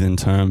breathe in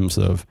terms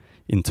of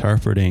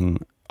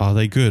interpreting, are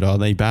they good? Are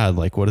they bad?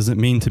 Like, what does it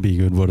mean to be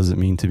good? What does it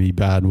mean to be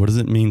bad? What does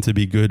it mean to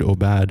be good or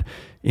bad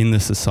in the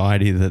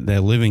society that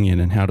they're living in?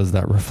 And how does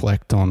that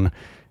reflect on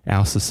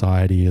our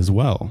society as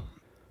well?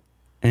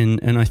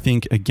 And I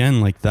think, again,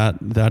 like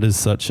that is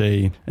such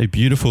a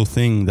beautiful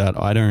thing that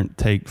I don't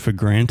take for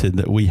granted,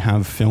 that we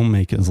have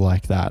filmmakers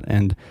like that.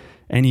 And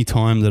any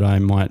time that I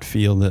might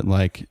feel that,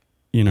 like,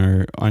 you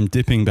know, I'm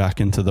dipping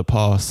back into the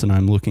past and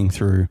I'm looking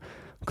through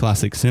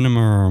classic cinema,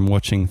 or I'm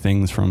watching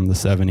things from the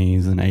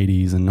 70s and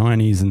 80s and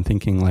 90s and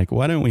thinking like,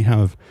 why don't we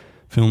have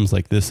films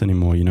like this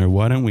anymore? You know,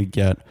 why don't we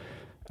get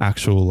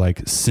actual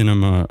like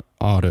cinema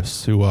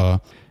artists who are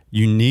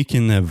unique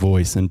in their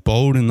voice and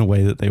bold in the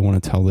way that they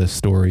want to tell their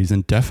stories,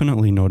 and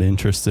definitely not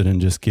interested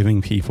in just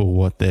giving people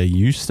what they're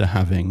used to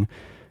having.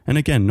 And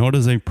again, not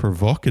as a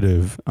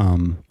provocative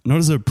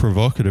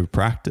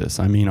practice.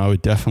 I mean, I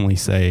would definitely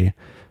say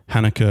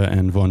Haneke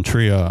and von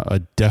Trier are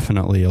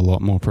definitely a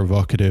lot more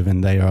provocative,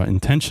 and they are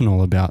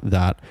intentional about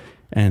that.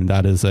 And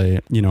that is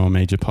a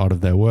major part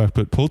of their work.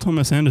 But Paul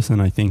Thomas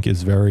Anderson, I think,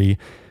 is very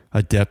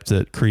adept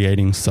at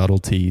creating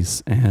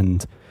subtleties,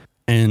 and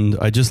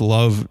I just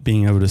love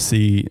being able to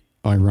see,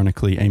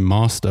 ironically, a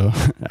master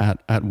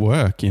at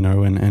work, you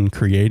know, and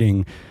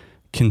creating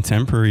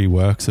contemporary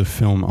works of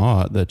film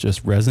art that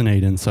just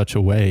resonate in such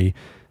a way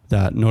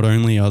that not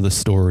only are the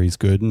stories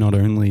good, not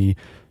only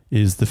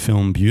is the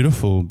film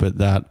beautiful, but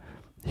that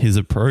his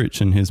approach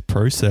and his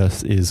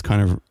process is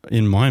kind of,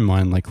 in my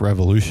mind, like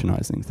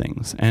revolutionizing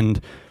things.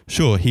 And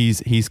sure,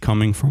 he's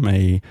coming from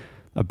a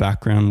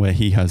background where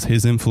he has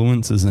his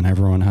influences and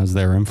everyone has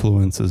their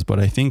influences, but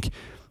I think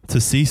to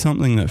see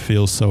something that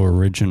feels so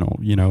original,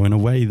 you know, in a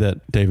way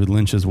that David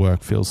Lynch's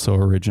work feels so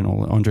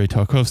original, Andrei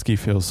Tarkovsky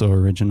feels so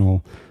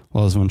original,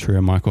 Lars von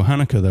Trier, Michael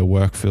Haneke, their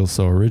work feels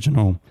so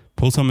original.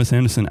 Paul Thomas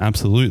Anderson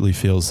absolutely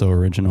feels so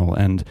original,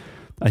 and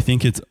I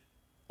think it's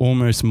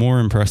almost more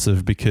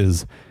impressive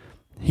because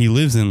he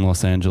lives in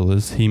Los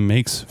Angeles. He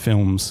makes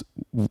films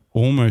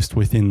almost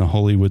within the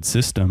Hollywood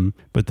system,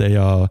 but they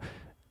are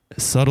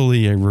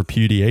subtly a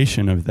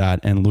repudiation of that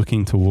and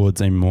looking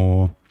towards a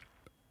more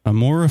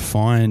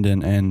refined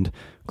and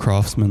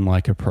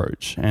craftsman-like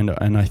approach. And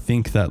I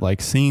think that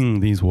like seeing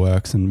these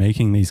works and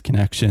making these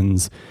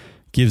connections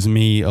gives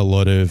me a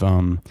lot of,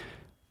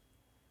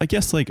 I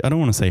guess, like, I don't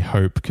want to say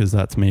hope because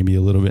that's maybe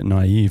a little bit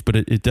naive, but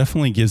it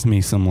definitely gives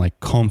me some like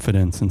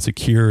confidence and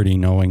security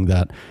knowing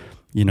that,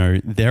 you know,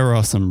 there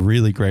are some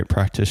really great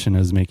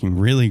practitioners making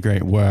really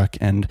great work,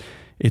 and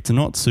it's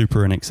not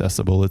super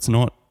inaccessible. It's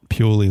not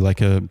purely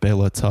like a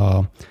Bela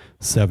Tarr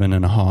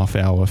 7.5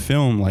 hour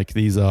film. Like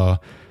these are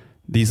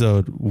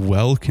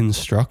well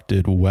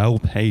constructed, well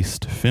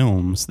paced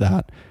films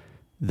that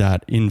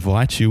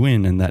invite you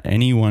in and that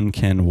anyone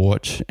can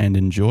watch and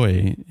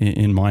enjoy,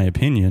 in my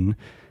opinion,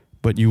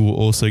 but you will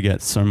also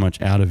get so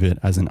much out of it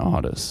as an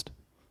artist.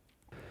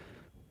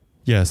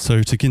 Yeah,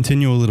 so to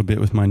continue a little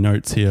bit with my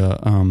notes here,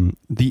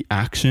 the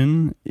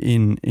action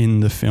in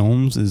the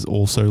films is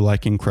also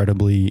like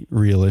incredibly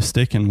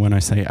realistic. And when I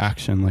say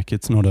action, like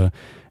it's not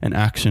an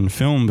action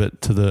film,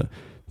 but to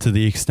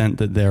the extent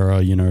that there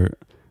are, you know,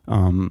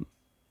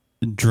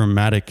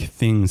 dramatic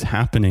things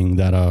happening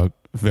that are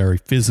very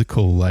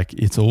physical. Like,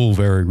 it's all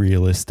very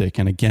realistic.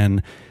 And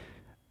again,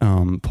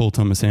 Paul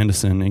Thomas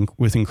Anderson,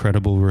 with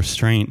incredible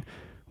restraint,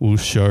 will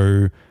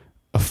show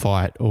a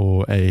fight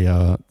or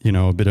a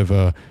bit of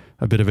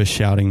a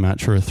shouting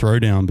match or a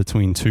throwdown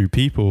between two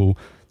people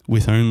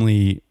with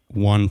only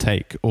one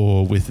take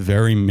or with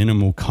very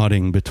minimal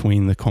cutting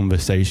between the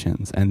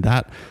conversations. And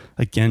that,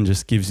 again,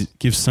 just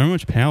gives so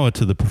much power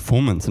to the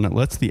performance, and it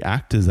lets the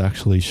actors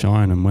actually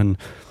shine. And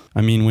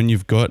when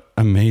you've got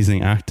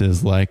amazing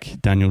actors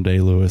like Daniel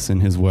Day-Lewis in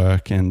his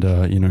work, and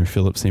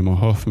Philip Seymour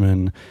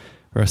Hoffman,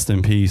 rest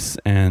in peace,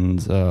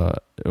 and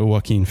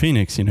Joaquin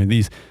Phoenix,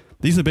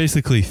 these are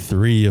basically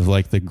three of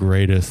like the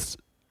greatest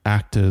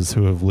actors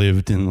who have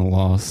lived in the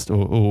last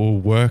or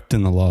worked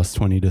in the last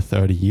 20 to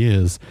 30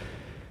 years.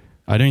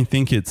 I don't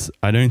think it's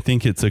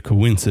a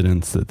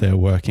coincidence that they're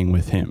working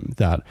with him,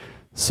 that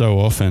so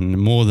often,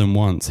 more than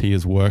once, he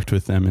has worked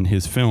with them in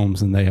his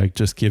films, and they are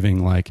just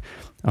giving like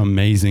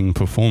amazing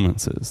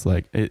performances.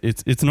 Like,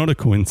 it's not a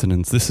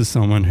coincidence. This is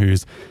someone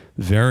who's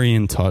very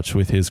in touch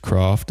with his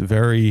craft,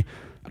 very,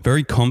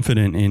 very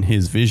confident in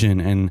his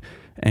vision,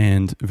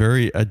 and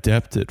very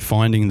adept at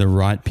finding the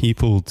right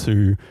people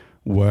to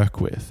work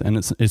with. And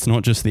it's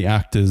not just the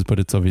actors, but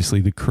it's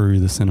obviously the crew,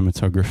 the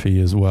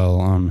cinematography as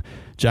well.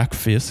 Jack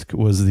Fisk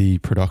was the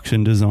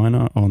production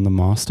designer on The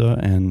Master,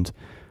 and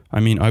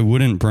I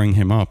wouldn't bring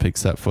him up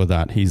except for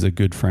that he's a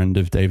good friend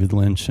of David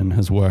Lynch and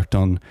has worked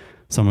on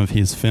some of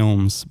his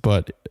films,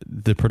 but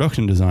the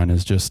production design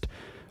is just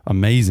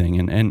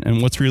amazing.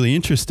 And what's really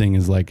interesting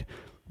is like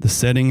the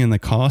setting and the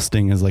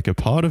casting is like a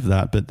part of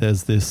that, but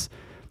there's this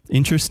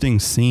interesting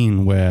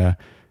scene where,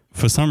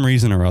 for some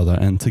reason or other,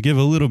 and to give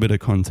a little bit of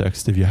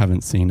context if you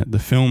haven't seen it, the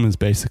film is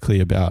basically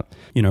about,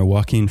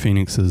 Joaquin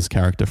Phoenix's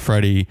character,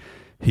 Freddy.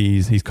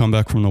 He's come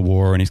back from the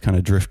war, and he's kind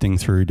of drifting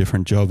through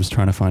different jobs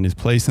trying to find his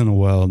place in the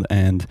world,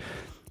 and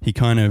he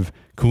kind of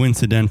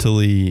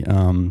coincidentally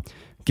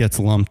gets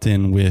lumped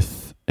in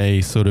with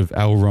a sort of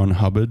L. Ron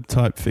Hubbard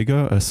type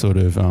figure, a sort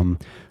of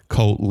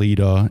cult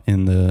leader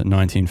in the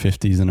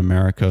 1950s in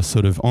America,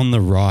 sort of on the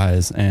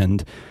rise.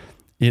 And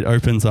it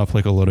opens up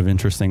like a lot of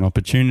interesting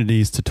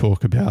opportunities to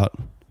talk about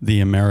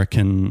the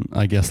American,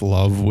 I guess,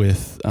 love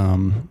with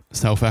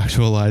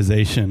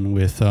self-actualization,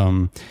 with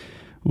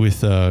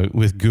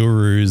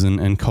gurus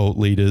and cult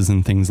leaders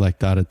and things like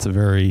that. It's a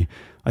very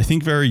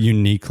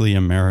uniquely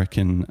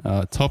American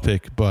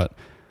topic. But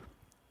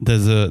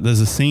there's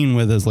a scene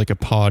where there's like a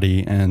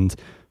party, and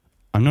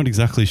I'm not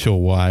exactly sure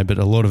why, but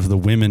a lot of the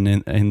women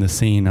in the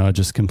scene are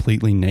just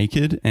completely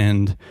naked,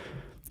 and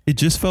it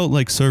just felt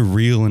like so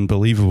real and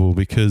believable,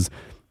 because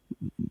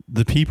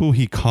the people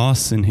he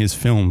casts in his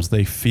films,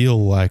 they feel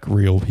like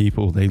real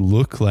people. They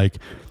look like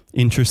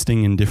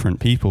interesting and different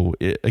people.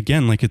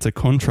 Again, like, it's a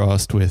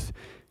contrast with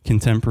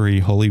contemporary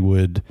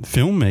Hollywood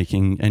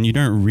filmmaking, and you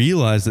don't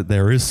realize that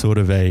there is sort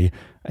of a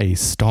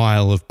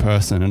style of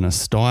person and a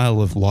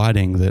style of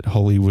lighting that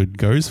Hollywood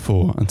goes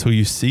for until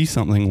you see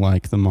something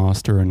like The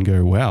Master and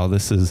go, wow,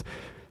 this is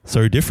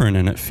so different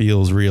and it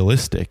feels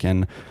realistic.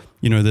 And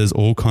there's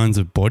all kinds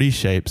of body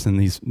shapes, and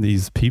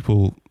these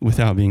people,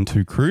 without being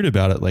too crude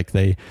about it, like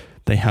they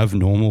have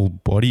normal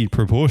body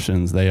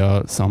proportions.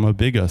 Some are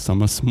bigger,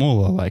 some are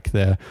smaller. Like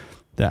their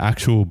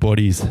actual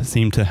bodies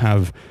seem to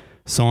have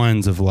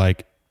signs of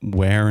like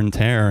wear and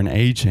tear and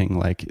aging.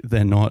 Like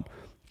they're not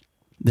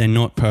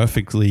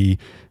perfectly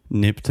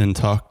nipped and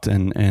tucked,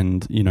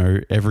 and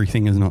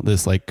everything is not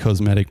this like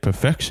cosmetic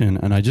perfection.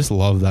 And I just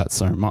love that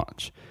so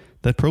much.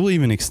 That probably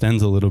even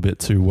extends a little bit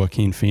to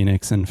Joaquin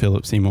Phoenix and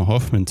Philip Seymour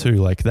Hoffman too.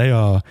 Like they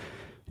are,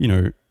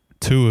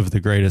 two of the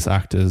greatest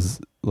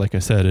actors, like I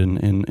said,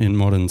 in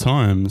modern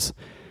times,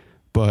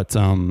 but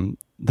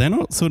they're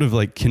not sort of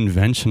like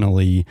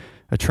conventionally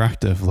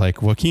attractive.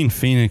 Like Joaquin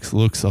Phoenix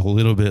looks a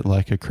little bit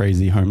like a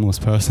crazy homeless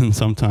person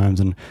sometimes,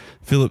 and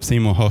Philip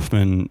Seymour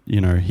Hoffman,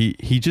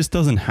 he just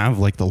doesn't have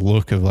like the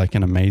look of like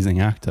an amazing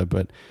actor,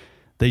 but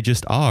they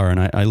just are.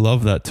 And I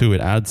love that too. It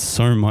adds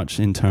so much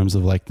in terms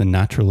of like the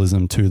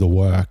naturalism to the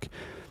work.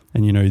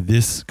 And,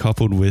 this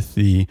coupled with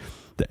the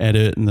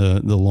edit and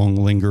the long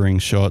lingering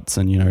shots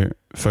and,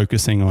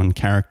 focusing on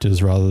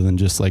characters rather than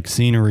just like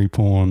scenery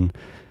porn,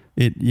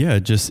 it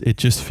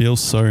just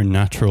feels so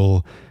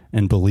natural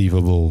and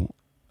believable.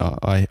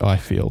 I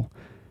feel.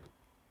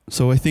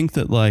 So I think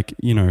that like,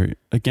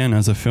 again,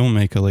 as a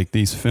filmmaker, like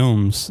these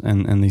films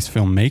and these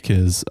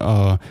filmmakers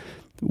are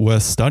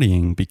worth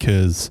studying,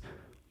 because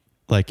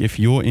like if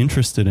you're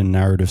interested in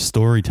narrative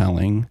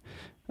storytelling,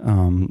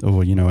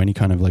 or any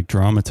kind of like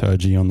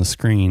dramaturgy on the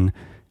screen,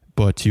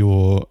 but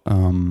you're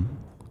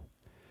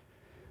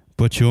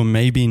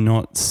maybe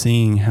not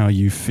seeing how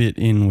you fit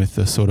in with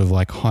the sort of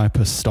like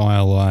hyper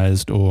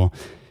stylized or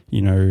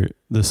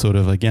the sort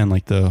of, again,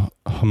 like the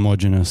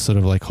homogenous sort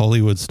of like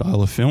Hollywood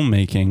style of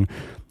filmmaking,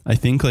 I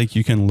think like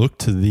you can look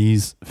to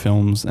these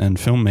films and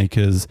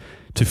filmmakers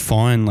to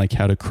find like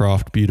how to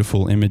craft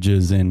beautiful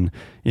images in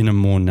a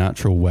more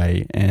natural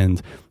way,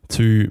 and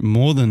to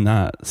more than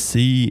that,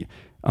 see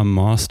a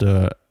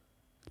master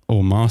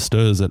or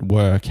masters at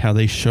work, how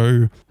they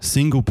show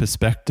single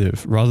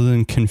perspective rather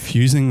than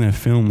confusing their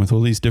film with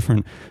all these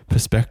different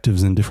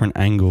perspectives and different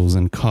angles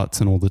and cuts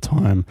and all the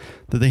time,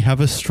 that they have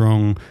a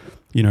strong,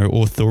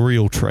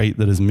 authorial trait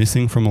that is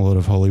missing from a lot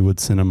of Hollywood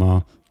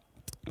cinema,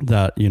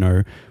 that,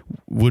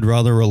 would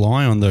rather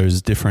rely on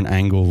those different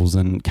angles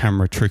and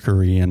camera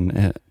trickery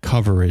and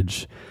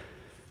coverage.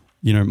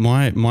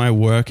 My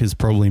work is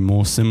probably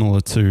more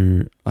similar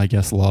to, I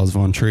guess, Lars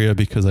von Trier,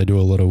 because I do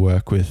a lot of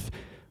work with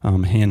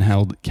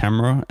handheld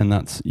camera, and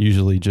that's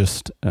usually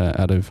just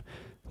out of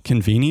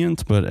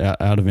convenience, but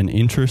out of an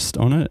interest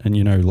on it.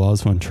 And,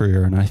 Lars von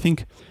Trier, and I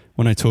think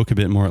when I talk a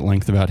bit more at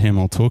length about him,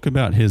 I'll talk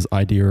about his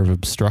idea of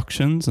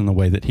obstructions and the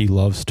way that he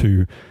loves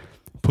to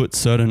put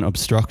certain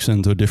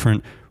obstructions or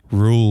different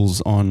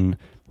rules on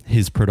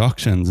his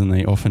productions, and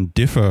they often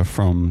differ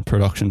from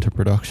production to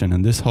production.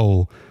 And this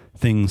whole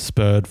thing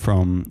spurred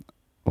from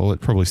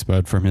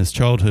his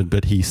childhood,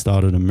 but he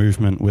started a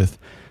movement with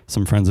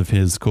some friends of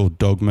his called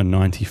Dogma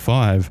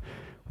 95,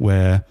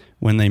 where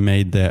when they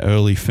made their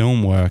early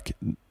film work,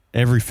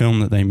 every film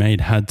that they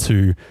made had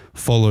to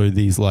follow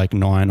these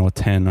 9 or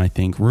 10, I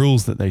think,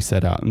 rules that they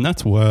set out. And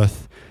that's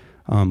worth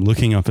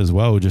looking up as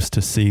well, just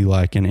to see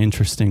an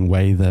interesting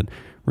way that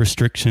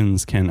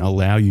restrictions can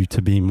allow you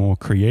to be more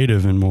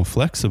creative and more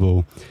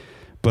flexible.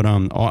 But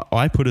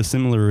I put a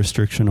similar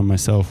restriction on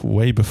myself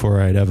way before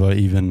I'd ever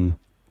even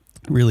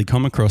really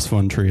come across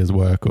von Trier's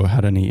work or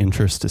had any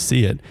interest to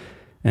see it.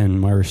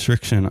 And my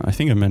restriction, I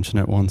think I mentioned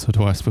it once or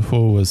twice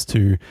before, was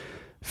to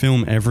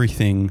film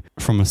everything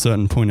from a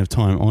certain point of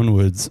time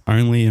onwards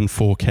only in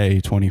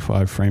 4K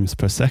 25 frames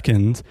per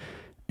second,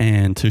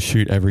 and to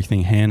shoot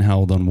everything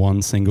handheld on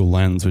one single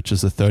lens, which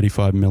is a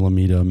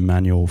 35mm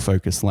manual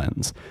focus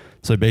lens.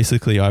 So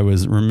basically I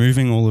was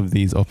removing all of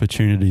these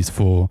opportunities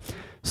for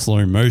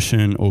slow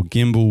motion or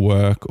gimbal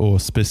work or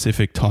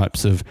specific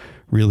types of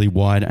really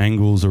wide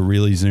angles or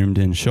really zoomed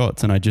in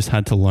shots. And I just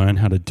had to learn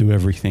how to do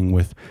everything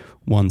with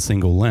one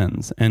single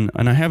lens. And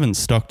I haven't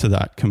stuck to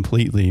that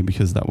completely,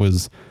 because that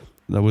was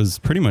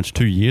pretty much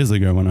 2 years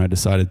ago when I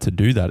decided to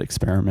do that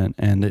experiment.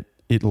 And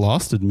it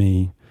lasted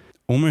me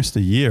almost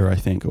a year, I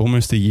think.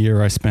 Almost a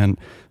year I spent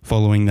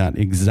following that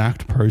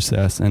exact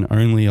process and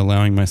only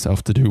allowing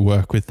myself to do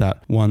work with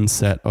that one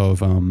set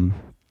of,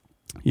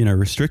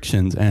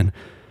 restrictions. And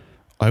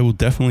I will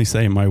definitely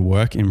say my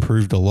work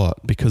improved a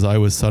lot, because I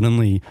was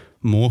suddenly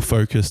more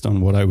focused on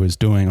what I was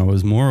doing. I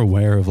was more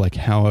aware of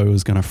how I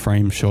was going to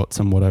frame shots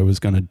and what I was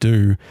going to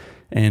do.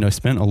 And I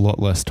spent a lot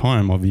less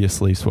time,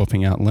 obviously,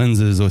 swapping out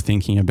lenses or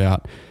thinking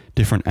about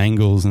different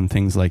angles and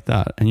things like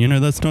that. And,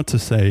 that's not to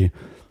say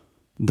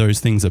those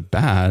things are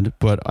bad,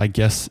 but I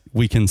guess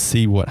we can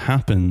see what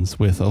happens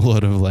with a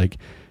lot of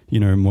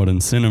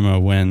modern cinema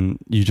when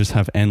you just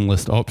have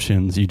endless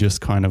options. You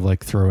just kind of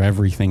throw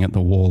everything at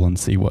the wall and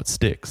see what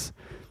sticks.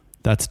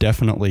 That's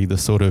definitely the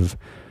sort of,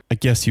 I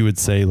guess you would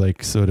say,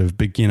 sort of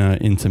beginner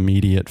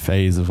intermediate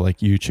phase of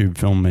YouTube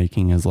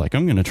filmmaking, is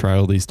I'm going to try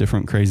all these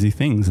different crazy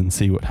things and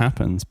see what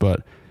happens.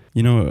 But,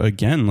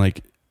 again,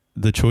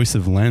 the choice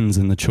of lens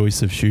and the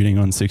choice of shooting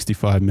on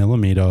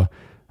 65mm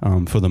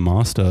for the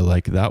master,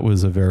 that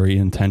was a very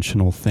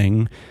intentional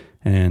thing,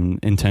 and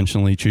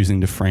intentionally choosing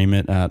to frame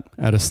it at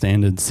a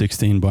standard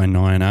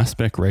 16:9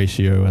 aspect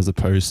ratio, as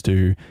opposed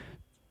to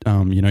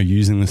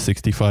using the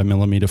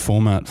 65mm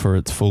format for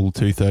its full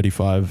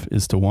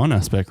 235:1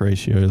 aspect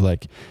ratio.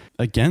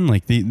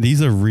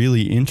 These are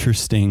really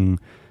interesting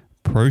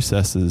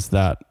processes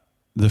that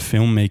the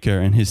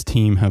filmmaker and his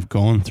team have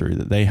gone through,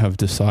 that they have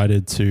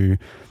decided to,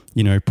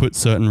 put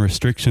certain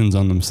restrictions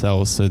on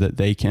themselves so that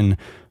they can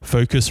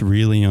focus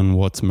really on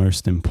what's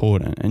most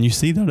important. And you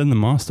see that in the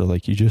master,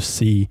 you just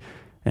see,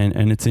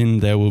 and it's in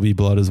There Will Be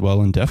Blood as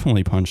well, and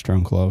definitely Punch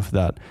Drunk Love,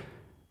 that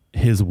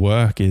his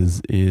work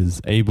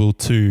is able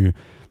to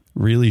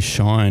really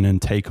shine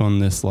and take on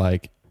this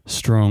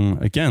strong,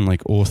 again,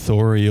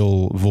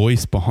 authorial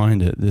voice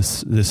behind it,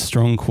 this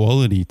strong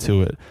quality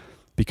to it,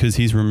 because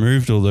he's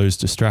removed all those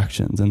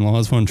distractions. And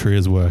Lars von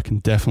Trier's work,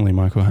 and definitely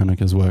Michael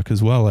Haneke's work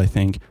as well, I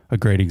think, are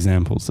great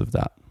examples of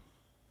that.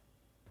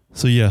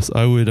 So yes,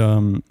 I would,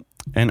 and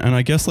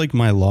I guess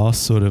my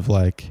last sort of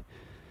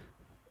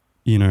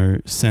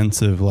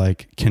sense of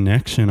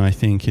connection, I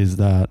think, is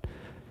that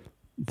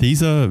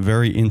these are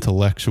very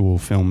intellectual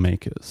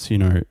filmmakers.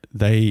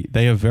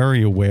 They are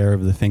very aware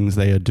of the things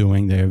they are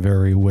doing. They are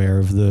very aware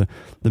of the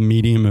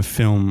medium of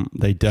film.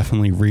 They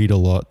definitely read a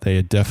lot. They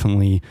are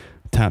definitely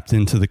tapped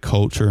into the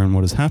culture and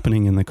what is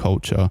happening in the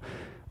culture.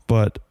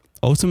 But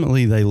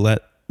ultimately, they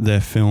let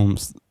their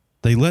films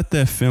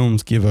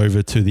give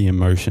over to the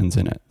emotions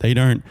in it. They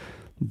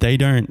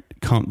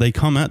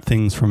come at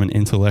things from an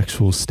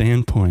intellectual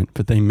standpoint,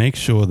 but they make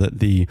sure that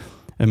the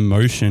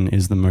emotion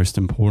is the most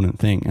important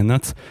thing. And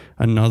that's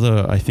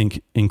another, I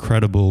think,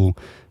 incredible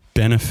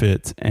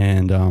benefit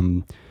and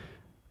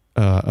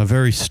a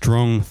very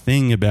strong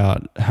thing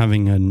about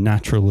having a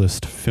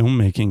naturalist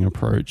filmmaking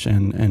approach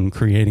and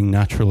creating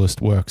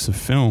naturalist works of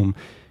film,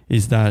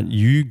 is that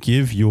you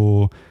give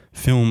your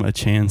film a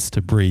chance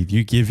to breathe.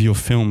 You give your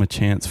film a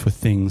chance for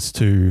things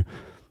to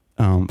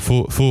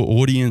for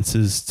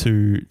audiences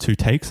to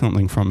take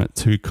something from it,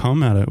 to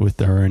come at it with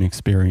their own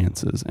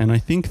experiences. And I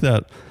think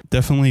that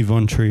definitely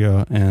von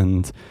Trier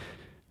and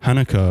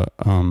Haneke,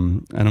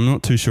 and I'm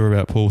not too sure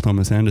about Paul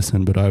Thomas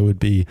Anderson, but I would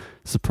be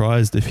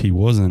surprised if he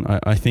wasn't.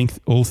 I think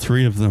all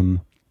three of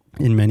them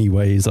in many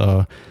ways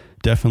are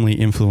definitely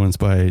influenced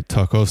by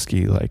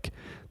Tarkovsky, like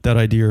that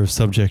idea of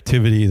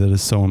subjectivity that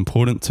is so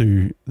important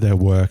to their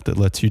work, that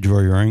lets you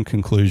draw your own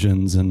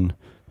conclusions and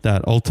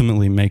that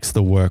ultimately makes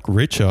the work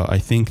richer. I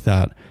think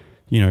that,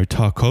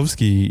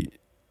 Tarkovsky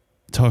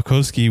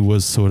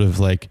was sort of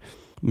like,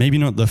 maybe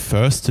not the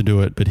first to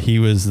do it, but he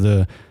was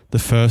the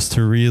first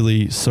to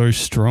really so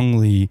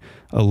strongly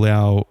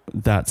allow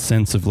that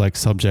sense of like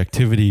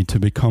subjectivity to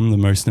become the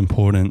most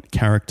important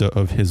character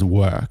of his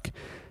work.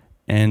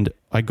 And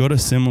I got a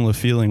similar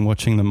feeling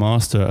watching The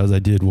Master as I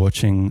did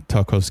watching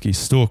Tarkovsky's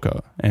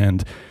Stalker.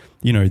 And,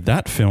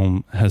 that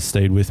film has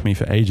stayed with me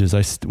for ages.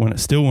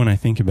 When I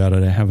think about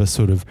it, I have a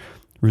sort of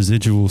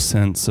residual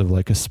sense of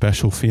like a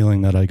special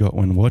feeling that I got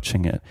when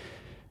watching it.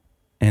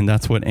 And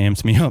that's what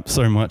amps me up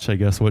so much, I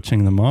guess,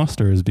 watching The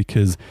Master, is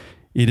because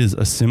it is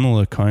a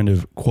similar kind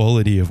of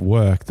quality of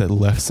work that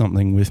left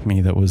something with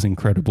me that was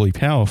incredibly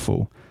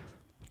powerful.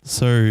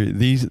 So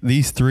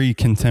these three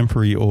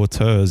contemporary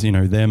auteurs,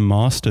 they're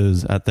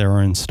masters at their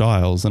own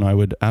styles, and I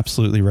would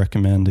absolutely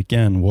recommend,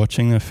 again,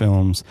 watching their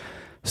films,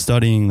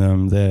 studying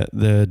them.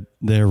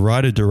 They're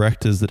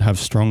writer-directors that have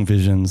strong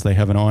visions. They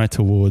have an eye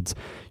towards,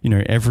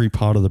 every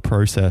part of the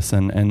process,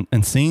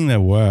 and seeing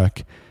their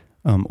work,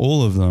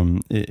 all of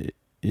them, it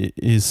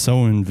is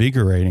so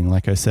invigorating,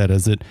 like I said,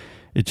 as it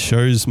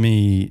shows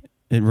me,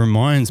 it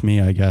reminds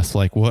me, I guess,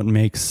 like what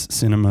makes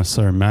cinema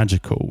so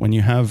magical. When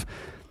you have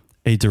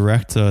a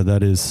director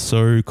that is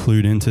so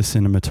clued into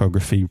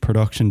cinematography,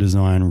 production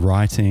design,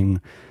 writing,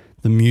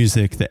 the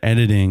music, the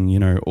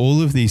editing,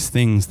 all of these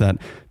things that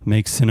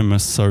make cinema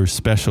so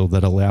special,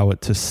 that allow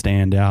it to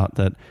stand out,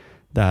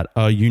 that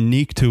are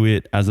unique to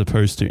it as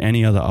opposed to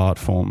any other art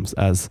forms.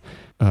 As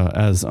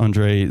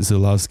Andrei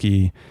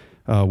Zulawski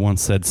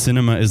once said,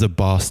 cinema is a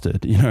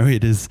bastard.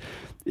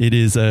 It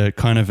is a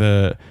kind of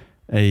a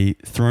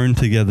thrown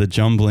together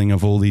jumbling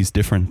of all these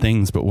different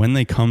things, but when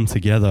they come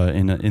together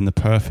in the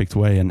perfect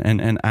way,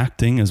 and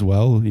acting as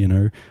well,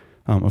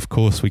 of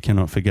course we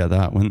cannot forget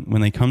that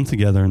when they come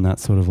together in that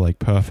sort of like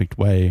perfect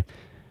way,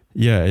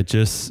 it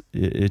just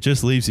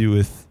leaves you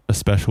with a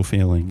special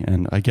feeling.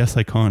 And I guess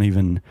I can't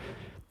even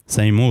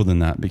say more than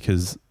that,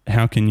 because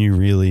how can you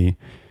really,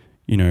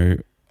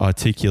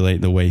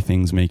 articulate the way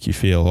things make you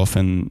feel?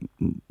 Often,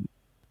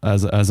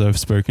 as I've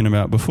spoken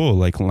about before,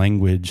 like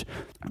language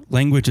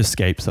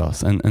escapes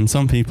us, and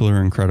some people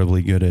are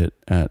incredibly good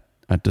at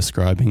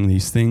describing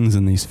these things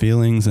and these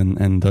feelings,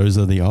 and those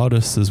are the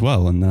artists as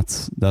well. And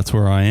that's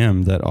where I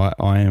am, that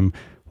I am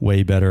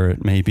way better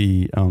at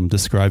maybe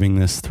describing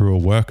this through a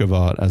work of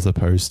art as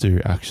opposed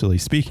to actually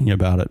speaking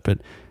about it. But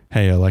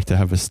hey, I like to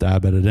have a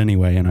stab at it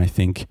anyway, and I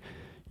think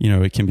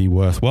it can be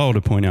worthwhile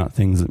to point out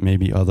things that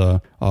maybe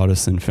other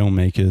artists and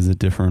filmmakers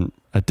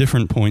at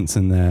different points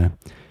in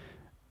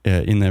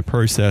their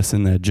process,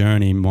 in their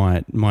journey,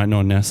 might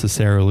not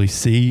necessarily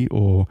see,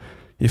 or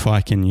if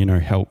I can,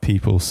 help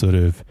people sort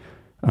of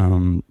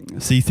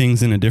see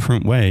things in a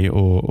different way,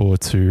 or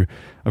to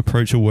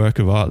approach a work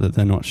of art that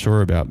they're not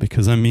sure about.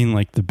 Because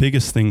like the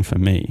biggest thing for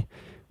me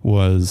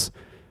was,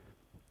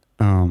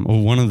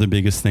 or one of the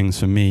biggest things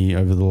for me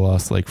over the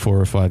last like 4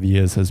 or 5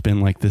 years has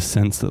been like this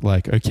sense that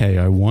like, okay,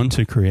 I want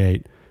to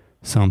create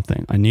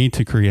something. I need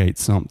to create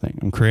something.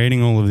 I'm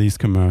creating all of these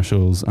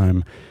commercials.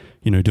 I'm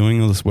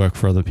doing all this work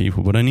for other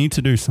people, but I need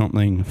to do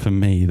something for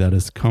me that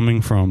is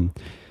coming from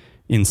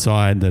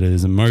inside, that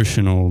is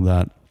emotional,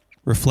 that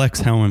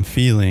reflects how I'm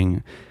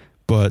feeling,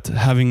 but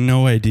having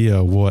no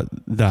idea what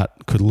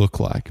that could look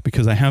like,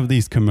 because I have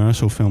these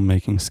commercial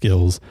filmmaking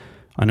skills.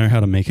 I know how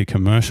to make a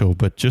commercial,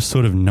 but just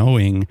sort of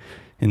knowing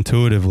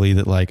intuitively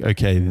that like,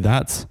 okay,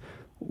 that's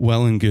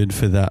well and good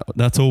for that.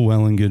 That's all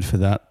well and good for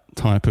that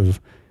type of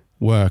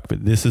work,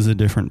 but this is a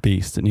different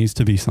beast. It needs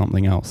to be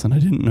something else. And I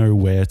didn't know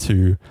where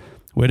to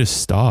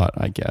start,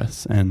 I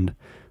guess. And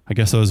I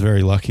guess I was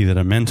very lucky that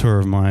a mentor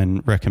of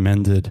mine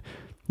recommended,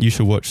 you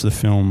should watch the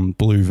film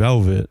Blue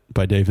Velvet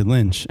by David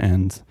Lynch.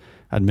 And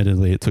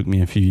admittedly, it took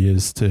me a few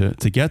years to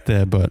get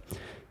there, but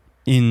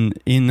in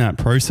that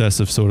process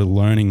of sort of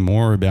learning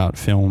more about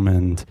film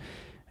and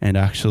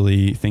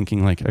actually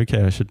thinking like,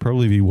 okay, I should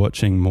probably be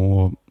watching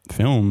more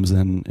films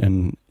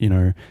and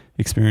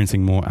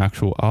experiencing more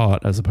actual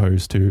art as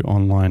opposed to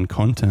online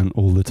content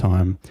all the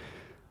time,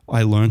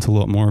 I learned a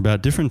lot more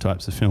about different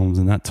types of films,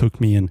 and that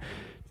took me in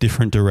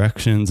different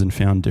directions and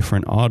found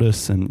different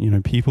artists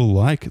and, people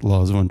like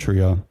Lars von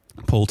Trier,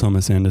 Paul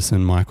Thomas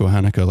Anderson, Michael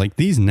Haneke, like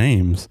these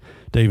names,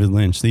 David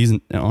Lynch, these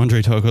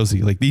Andrei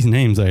Tarkovsky, like these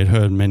names I had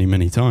heard many,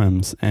 many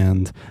times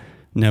and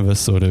never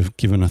sort of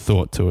given a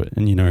thought to it.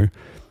 And,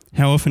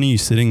 how often are you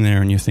sitting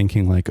there and you're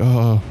thinking like,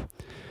 oh,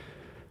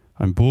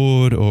 I'm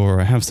bored, or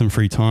I have some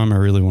free time, I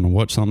really want to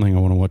watch something, I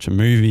want to watch a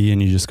movie,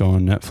 and you just go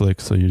on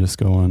Netflix or you just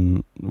go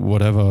on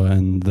whatever,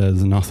 and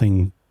there's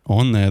nothing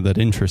on there that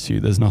interests you.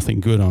 There's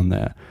nothing good on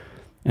there.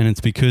 And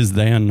it's because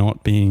they are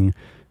not being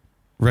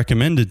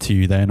recommended to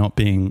you. They are not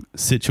being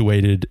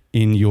situated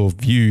in your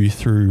view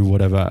through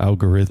whatever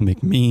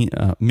algorithmic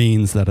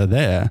means that are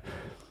there.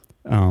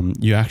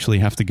 You actually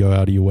have to go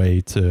out of your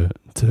way to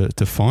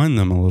find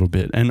them a little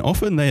bit. And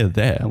often they are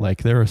there.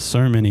 Like, there are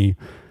so many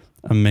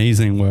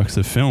amazing works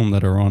of film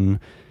that are on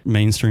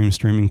mainstream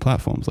streaming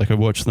platforms. Like, I've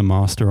watched The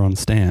Master on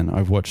Stan.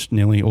 I've watched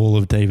nearly all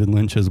of David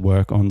Lynch's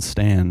work on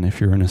Stan. If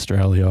you're in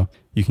Australia,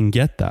 you can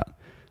get that.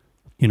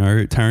 You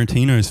know,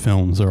 Tarantino's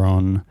films are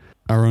on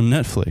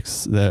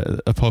Netflix.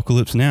 The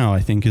Apocalypse Now, I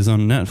think, is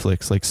on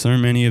Netflix. Like, so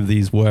many of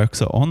these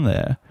works are on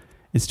there.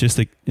 It's just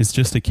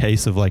a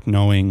case of like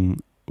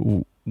knowing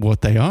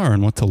what they are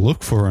and what to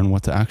look for and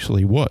what to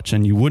actually watch.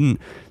 And you wouldn't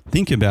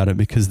think about it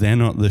because they're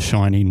not the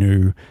shiny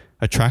new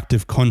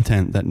attractive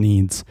content that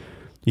needs,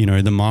 you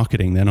know, the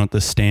marketing. They're not the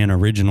Stan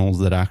originals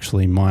that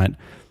actually might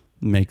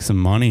make some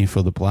money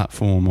for the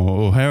platform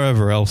or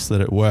however else that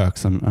it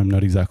works. I'm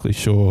not exactly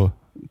sure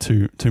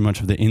too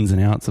much of the ins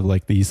and outs of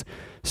like these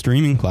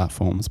streaming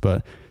platforms,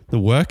 but the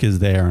work is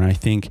there. And I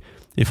think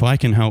if I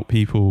can help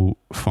people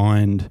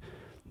find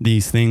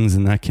these things,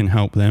 and that can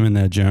help them in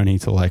their journey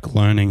to like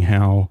learning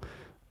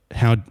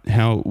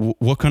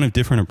what kind of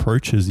different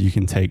approaches you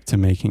can take to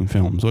making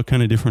films, what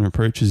kind of different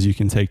approaches you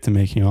can take to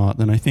making art,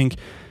 then I think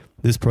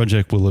this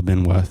project will have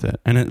been worth it.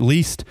 And at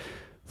least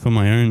for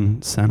my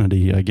own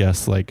sanity, I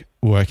guess, like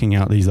working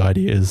out these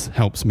ideas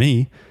helps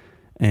me.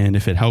 And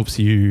if it helps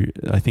you,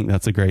 I think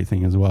that's a great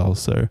thing as well.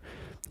 So,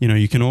 you know,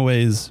 you can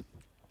always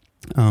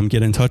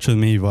get in touch with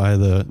me via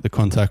the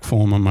contact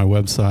form on my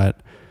website.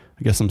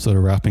 I guess I'm sort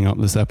of wrapping up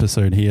this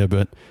episode here,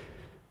 but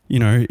you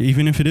know,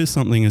 even if it is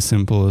something as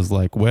simple as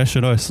like, where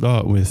should I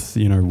start with,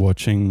 you know,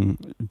 watching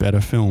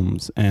better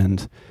films?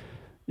 And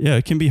yeah,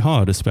 it can be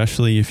hard,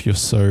 especially if you're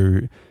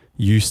so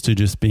used to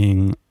just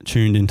being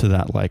tuned into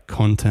that like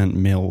content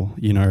mill,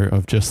 you know,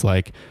 of just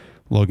like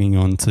logging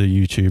on to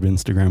YouTube,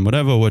 Instagram,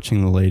 whatever,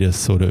 watching the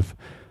latest sort of,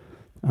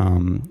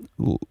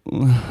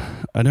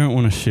 I don't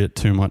want to shit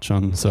too much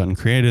on certain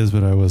creators,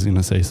 but I was going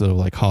to say sort of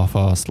like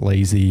half-assed,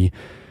 lazy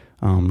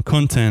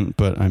content,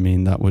 but I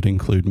mean, that would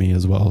include me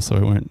as well, so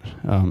I won't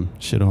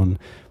shit on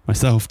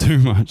myself too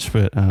much.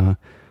 But,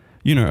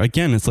 you know,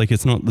 again, it's like,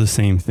 it's not the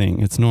same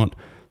thing. It's not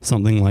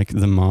something like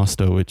The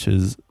Master, which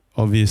is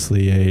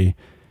obviously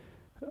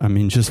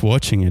just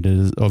watching it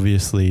is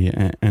obviously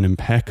an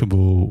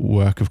impeccable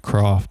work of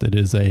craft. It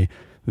is a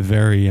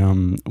very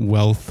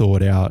well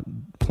thought out,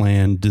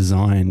 planned,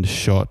 designed,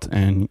 shot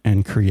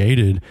and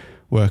created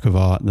work of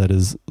art that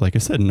is, like I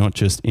said, not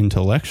just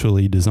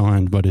intellectually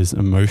designed, but is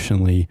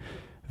emotionally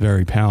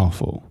very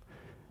powerful.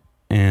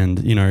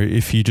 And, you know,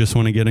 if you just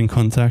want to get in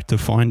contact to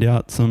find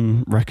out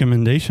some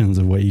recommendations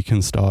of where you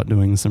can start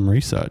doing some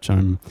research,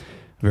 I'm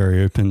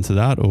very open to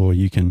that. Or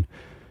you can,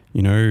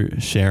 you know,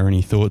 share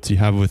any thoughts you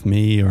have with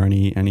me, or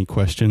any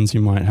questions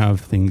you might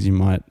have, things you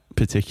might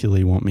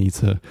particularly want me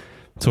to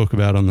talk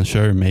about on the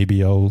show.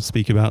 Maybe I'll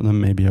speak about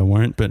them, maybe I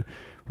won't. But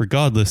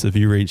regardless, if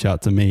you reach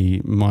out to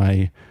me,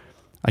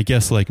 I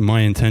guess like my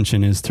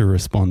intention is to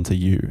respond to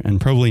you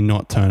and probably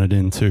not turn it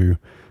into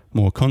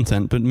more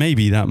content, but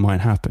maybe that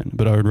might happen.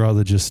 But I would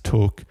rather just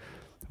talk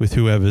with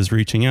whoever's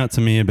reaching out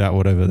to me about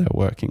whatever they're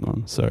working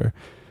on. So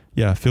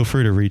yeah, feel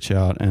free to reach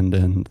out,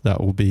 and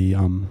that would be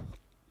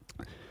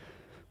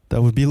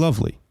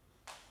lovely.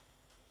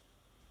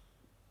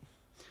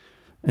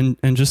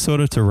 And just sort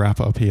of to wrap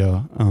up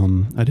here,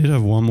 I did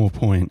have one more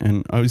point,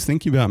 and I was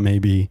thinking about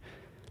maybe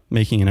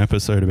making an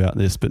episode about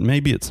this, but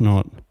maybe it's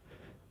not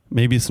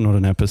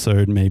an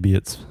episode, maybe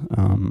it's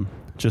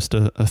just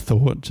a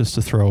thought, just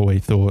a throwaway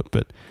thought.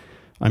 But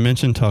I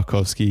mentioned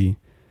Tarkovsky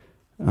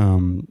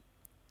in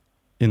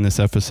this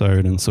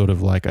episode, and sort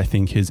of like, I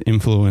think his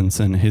influence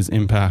and his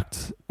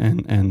impact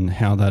and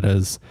how that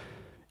has,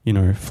 you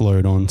know,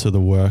 flowed on to the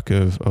work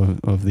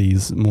of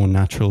these more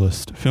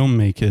naturalist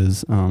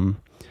filmmakers.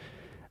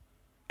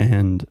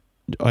 And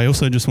I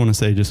also just want to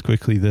say just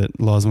quickly that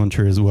Lars von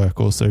Trier's work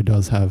also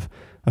does have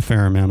a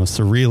fair amount of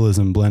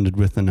surrealism blended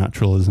with the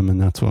naturalism,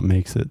 and that's what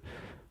makes it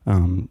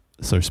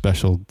so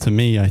special to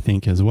me, I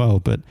think, as well.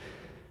 But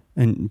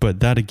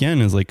that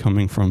again is like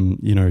coming from,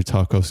 you know,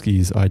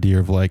 Tarkovsky's idea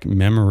of like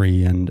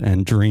memory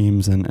and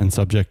dreams and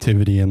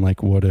subjectivity, and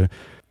like what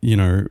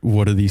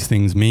do these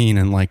things mean,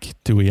 and like,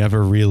 do we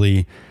ever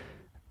really,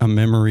 are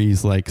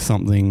memories like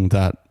something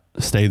that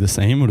stay the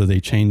same, or do they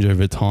change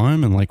over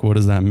time? And like, what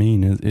does that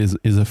mean?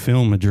 Is a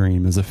film a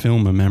dream? Is a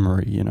film a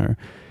memory, you know?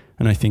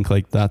 And I think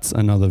like that's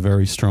another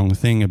very strong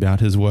thing about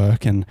his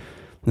work, and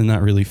then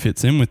that really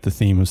fits in with the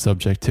theme of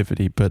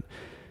subjectivity. But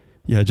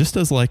yeah, just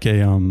as like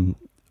a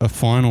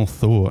final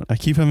thought, I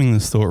keep having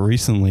this thought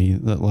recently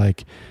that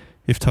like,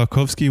 if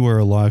Tarkovsky were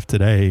alive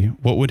today,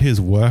 what would his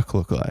work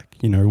look like?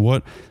 You know,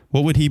 what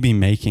would he be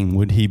making?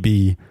 Would he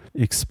be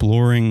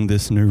exploring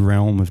this new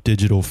realm of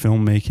digital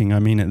filmmaking? I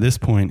mean, at this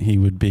point, he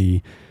would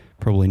be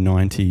probably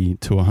 90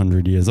 to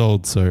 100 years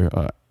old.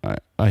 So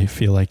I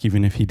feel like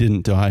even if he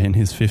didn't die in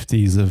his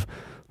 50s of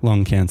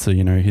lung cancer,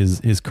 you know,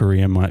 his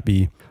career might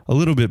be a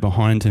little bit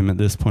behind him at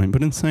this point.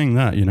 But in saying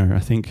that, you know, I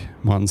think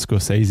Martin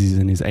Scorsese's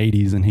in his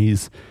 80s and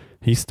he's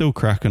still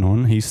cracking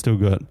on. He's still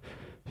got,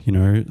 you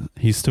know,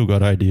 he's still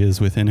got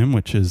ideas within him,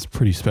 which is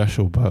pretty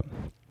special. But,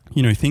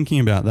 you know, thinking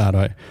about that,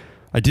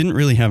 I didn't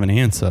really have an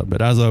answer.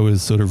 But as I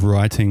was sort of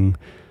writing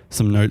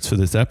some notes for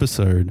this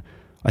episode,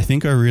 I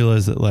think I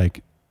realized that,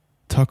 like,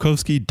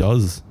 Tarkovsky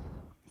does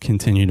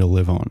continue to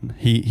live on.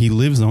 He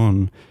lives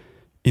on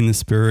in the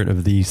spirit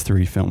of these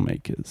three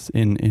filmmakers.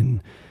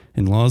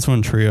 In Lars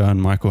von Trier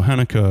and Michael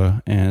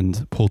Haneke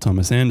and Paul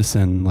Thomas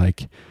Anderson,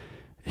 like,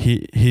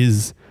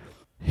 his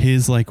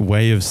like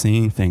way of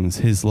seeing things,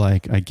 his,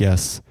 like, I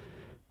guess,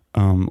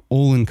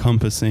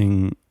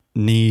 all-encompassing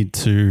need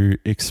to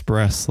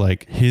express,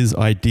 like, his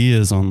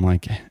ideas on,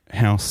 like,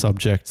 how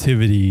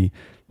subjectivity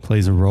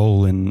plays a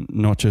role in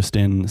not just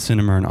in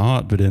cinema and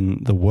art, but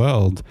in the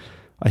world,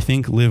 I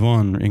think live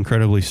on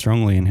incredibly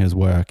strongly in his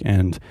work.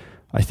 And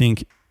I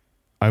think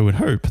I would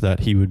hope that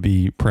he would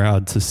be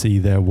proud to see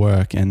their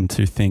work and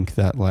to think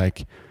that,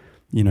 like,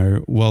 you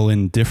know, well,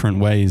 in different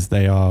ways,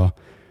 they are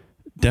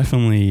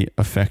definitely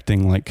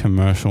affecting, like,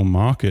 commercial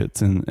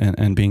markets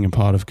and being a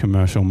part of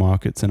commercial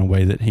markets in a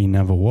way that he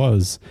never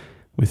was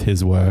with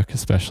his work,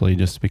 especially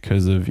just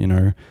because of, you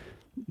know,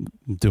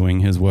 doing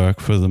his work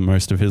for the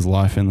most of his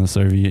life in the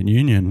Soviet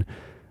Union.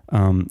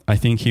 I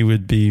think he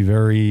would be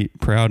very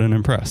proud and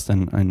impressed.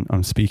 And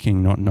I'm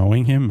speaking not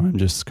knowing him. I'm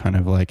just kind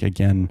of, like,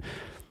 again,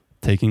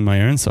 taking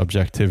my own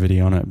subjectivity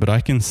on it. But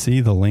I can see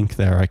the link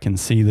there. I can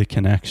see the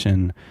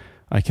connection.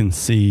 I can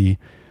see,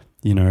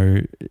 you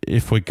know,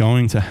 if we're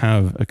going to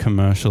have a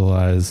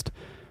commercialized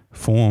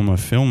form of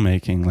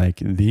filmmaking, like,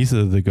 these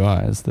are the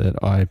guys that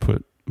I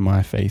put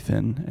my faith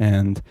in.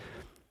 And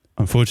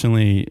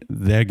unfortunately,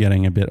 they're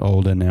getting a bit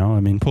older now.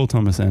 I mean, Paul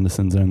Thomas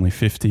Anderson's only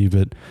 50,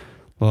 but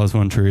Lars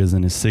von Trier is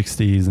in his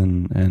 60s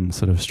and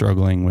sort of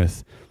struggling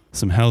with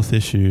some health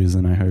issues.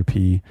 And I hope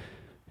he,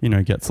 you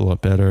know, gets a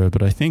lot better.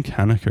 But I think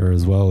Haneke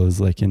as well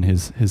is, like, in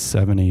his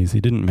 70s.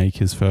 He didn't make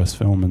his first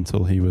film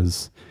until he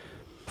was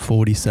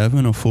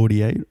 47 or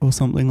 48 or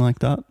something like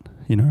that.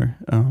 You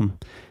know,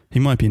 he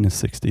might be in his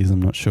 60s.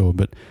 I'm not sure.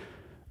 But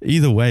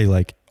either way,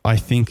 like, I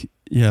think,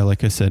 yeah,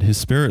 like I said, his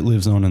spirit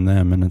lives on in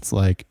them. And it's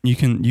like, you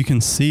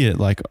can see it.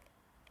 Like,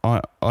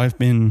 I've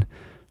been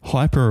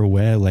hyper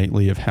aware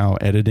lately of how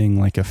editing,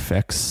 like,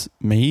 affects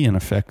me and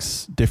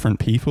affects different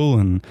people.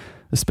 And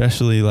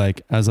especially,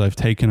 like, as I've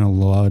taken a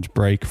large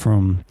break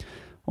from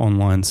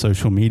online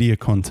social media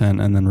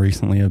content, and then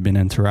recently I've been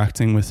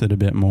interacting with it a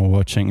bit more,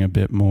 watching a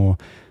bit more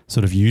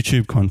sort of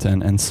YouTube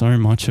content, and so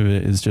much of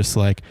it is just,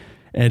 like,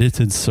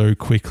 edited so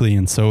quickly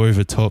and so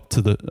over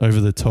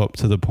the top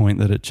to the point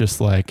that it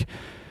just, like,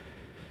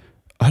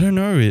 I don't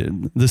know,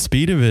 the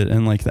speed of it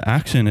and, like, the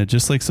action, it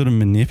just, like, sort of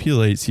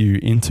manipulates you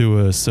into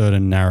a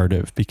certain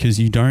narrative because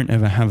you don't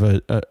ever have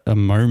a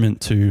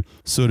moment to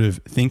sort of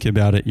think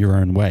about it your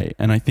own way.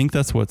 And I think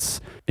that's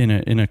what's in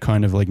a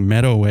kind of, like,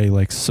 meta way,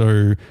 like,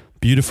 so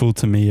beautiful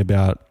to me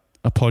about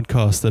a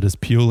podcast that is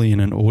purely in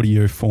an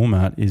audio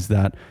format, is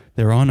that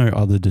there are no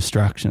other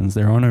distractions.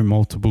 There are no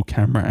multiple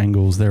camera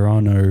angles. There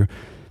are no,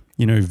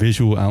 you know,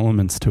 visual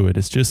elements to it.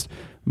 It's just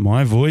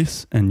my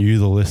voice and you,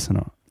 the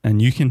listener. And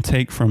you can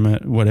take from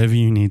it whatever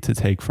you need to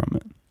take from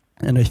it.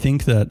 And I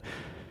think that,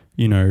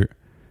 you know,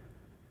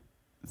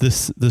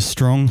 the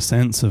strong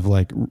sense of,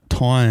 like,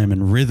 time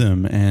and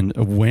rhythm and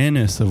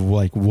awareness of,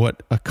 like,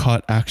 what a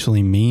cut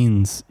actually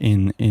means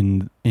in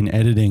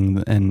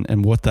editing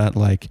and what that,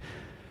 like,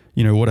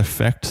 you know, what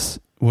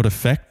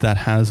effect that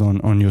has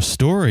on your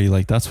story.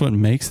 Like, that's what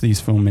makes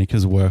these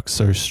filmmakers work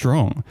so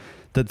strong,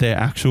 that the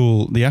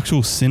actual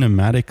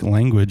cinematic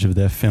language of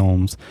their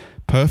films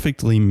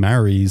perfectly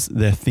marries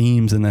their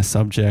themes and their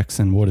subjects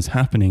and what is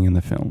happening in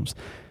the films.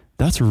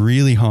 That's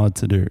really hard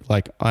to do.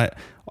 Like,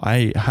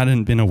 I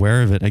hadn't been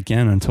aware of it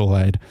again until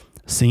I'd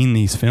seen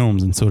these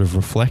films and sort of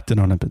reflected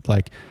on it. But,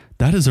 like,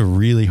 that is a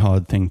really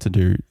hard thing to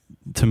do,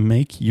 to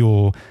make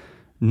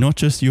not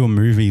just your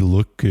movie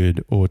look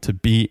good or to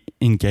be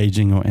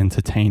engaging or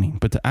entertaining,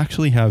 but to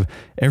actually have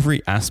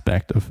every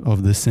aspect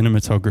of the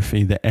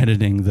cinematography, the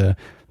editing, the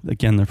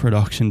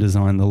production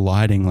design, the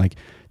lighting, like,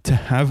 to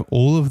have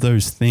all of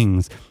those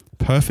things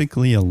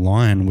perfectly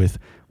align with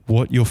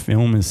what your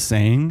film is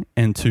saying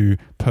and to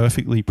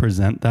perfectly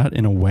present that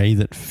in a way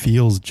that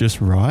feels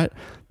just right,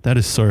 that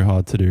is so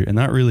hard to do. And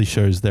that really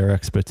shows their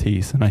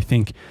expertise. And I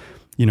think,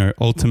 you know,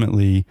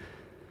 ultimately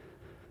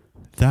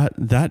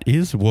that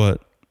is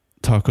what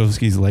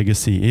Tarkovsky's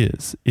legacy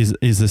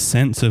is a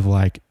sense of,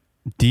 like,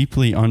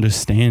 deeply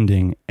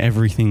understanding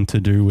everything to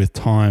do with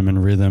time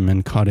and rhythm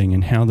and cutting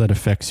and how that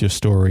affects your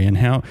story and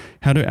how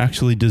to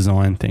actually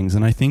design things.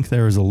 And I think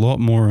there is a lot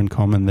more in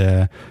common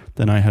there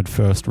than I had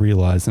first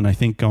realized. And I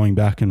think going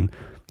back and,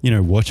 you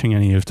know, watching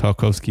any of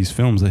Tarkovsky's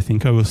films, I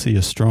think I will see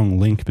a strong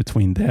link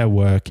between their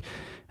work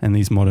and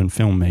these modern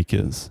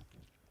filmmakers.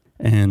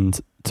 And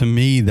to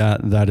me,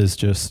 that is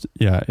just,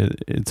 yeah,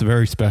 it's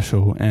very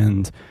special.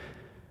 And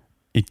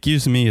it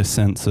gives me a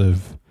sense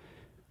of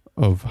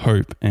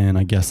hope and,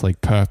 I guess,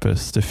 like,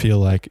 purpose to feel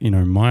like, you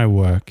know, my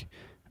work,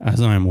 as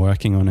I'm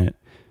working on it,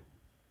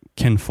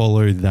 can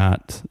follow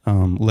that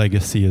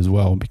legacy as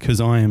well, because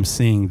I am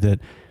seeing that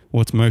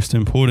what's most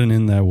important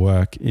in their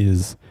work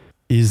is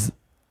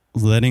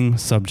letting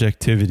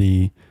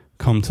subjectivity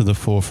come to the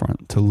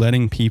forefront, to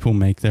letting people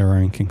make their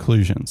own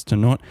conclusions, to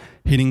not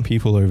hitting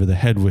people over the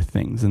head with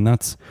things. And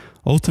that's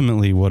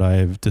ultimately what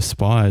I've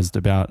despised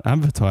about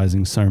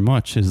advertising so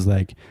much, is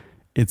like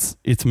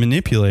it's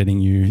manipulating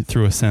you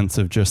through a sense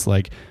of just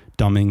like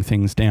dumbing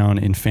things down,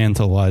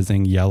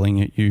 infantilizing, yelling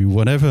at you,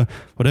 whatever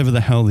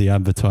the hell the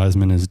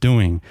advertisement is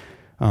doing.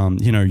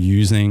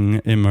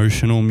 Using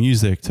emotional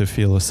music to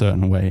feel a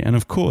certain way. And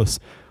of course,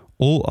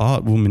 all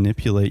art will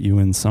manipulate you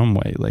in some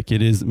way. Like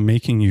it is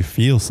making you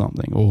feel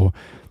something,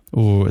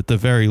 or at the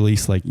very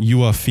least, like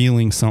you are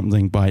feeling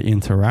something by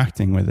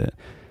interacting with it.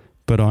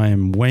 But I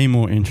am way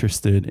more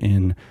interested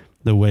in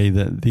the way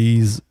that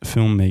these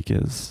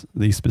filmmakers,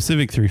 these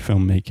specific three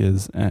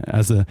filmmakers,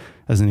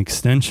 as an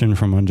extension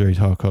from Andrei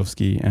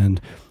Tarkovsky,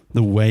 and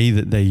the way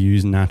that they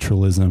use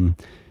naturalism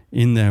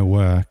in their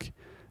work,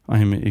 I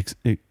am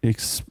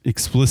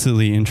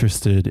explicitly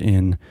interested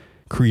in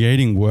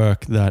creating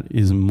work that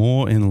is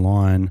more in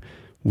line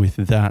with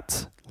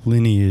that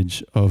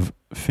lineage of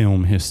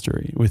film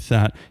history, with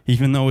that,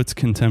 even though it's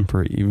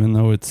contemporary, even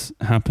though it's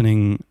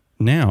happening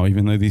now,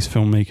 even though these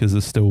filmmakers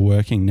are still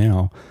working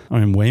now,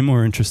 I'm way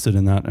more interested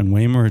in that and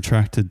way more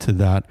attracted to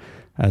that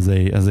as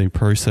a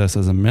process,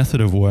 as a method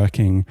of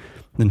working,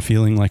 than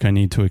feeling like I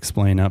need to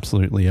explain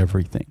absolutely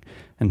everything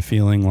and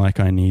feeling like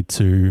I need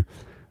to,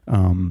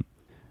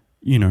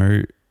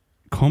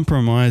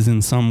 compromise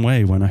in some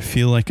way when I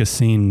feel like a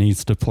scene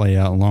needs to play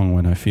out long,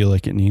 when I feel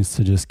like it needs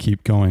to just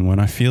keep going, when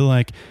I feel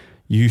like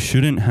you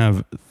shouldn't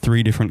have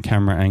 3 different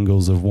camera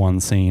angles of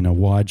one scene, a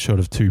wide shot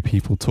of 2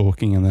 people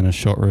talking and then a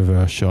shot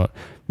reverse shot.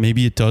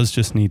 Maybe it does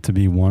just need to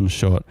be one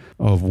shot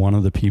of one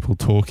of the people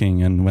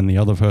talking, and when the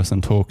other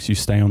person talks, you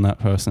stay on that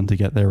person to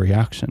get their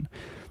reaction.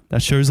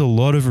 That shows a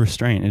lot of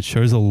restraint. It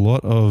shows a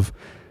lot of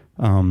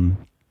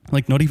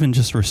not even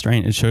just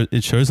restraint,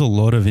 it shows a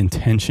lot of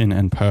intention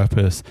and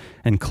purpose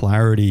and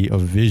clarity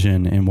of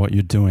vision in what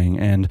you're doing.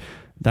 And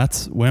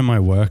that's where my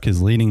work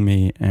is leading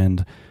me.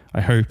 And I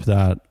hope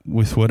that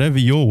with whatever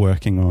you're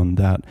working on,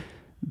 that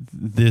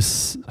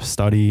this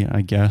study,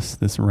 I guess,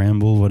 this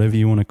ramble, whatever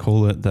you want to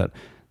call it,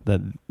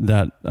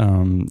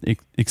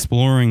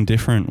 exploring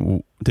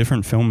different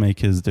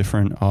filmmakers,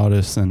 different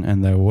artists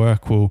and their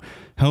work will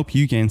help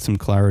you gain some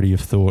clarity of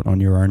thought on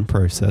your own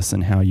process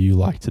and how you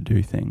like to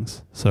do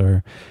things.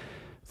 So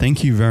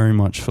thank you very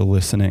much for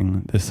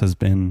listening. This has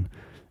been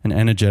an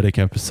energetic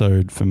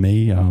episode for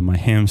me. My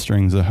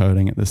hamstrings are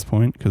hurting at this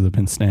point because I've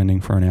been standing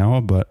for an hour,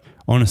 but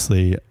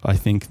honestly, I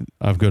think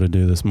I've got to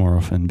do this more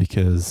often,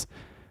 because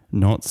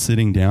not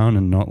sitting down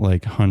and not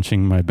like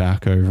hunching my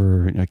back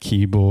over a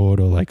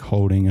keyboard or like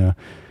holding a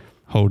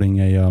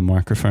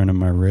microphone in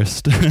my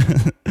wrist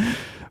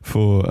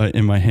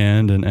in my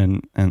hand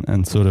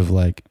and sort of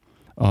like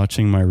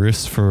arching my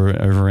wrists for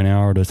over an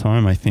hour at a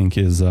time, I think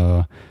is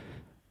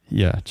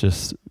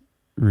just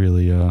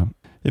really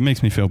it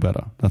makes me feel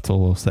better. That's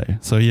all I'll say.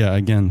 So yeah,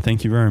 again,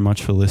 thank you very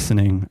much for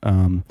listening.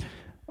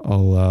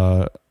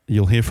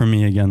 You'll hear from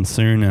me again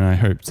soon, and I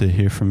hope to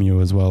hear from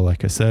you as well.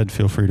 Like I said,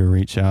 feel free to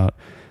reach out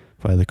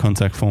via the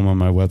contact form on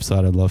my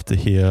website. I'd love to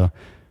hear,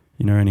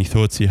 any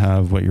thoughts you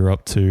have, what you're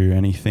up to,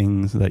 any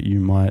things that you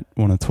might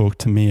want to talk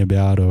to me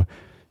about, or,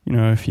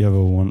 if you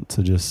ever want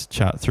to just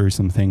chat through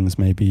some things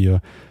maybe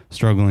you're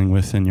struggling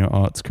with in your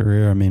arts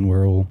career. I mean,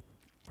 we're all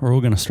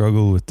going to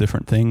struggle with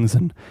different things,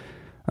 and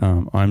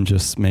I'm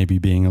just maybe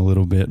being a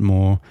little bit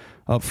more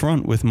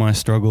upfront with my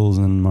struggles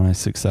and my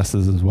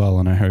successes as well.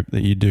 And I hope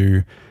that you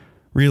do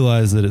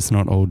realize that it's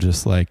not all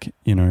just like,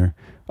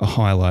 a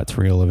highlights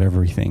reel of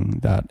everything,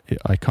 that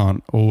I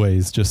can't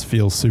always just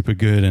feel super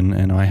good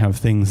and I have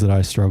things that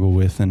I struggle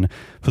with. And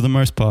for the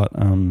most part,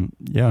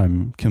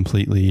 I'm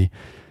completely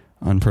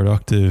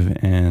unproductive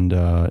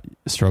and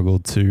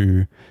struggled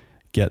to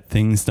get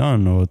things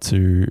done, or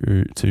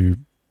to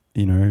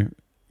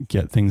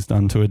get things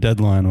done to a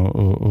deadline,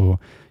 or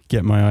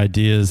get my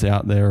ideas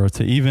out there, or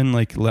to even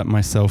like let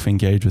myself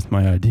engage with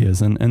my ideas.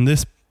 And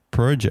this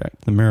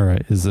project, The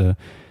Mirror,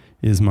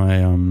 is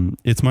my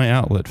it's my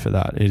outlet for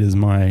that. It is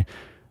my,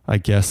 I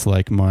guess,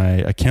 like my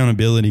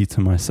accountability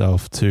to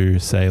myself to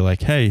say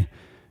like, hey,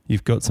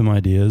 you've got some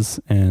ideas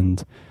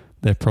and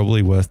they're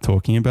probably worth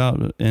talking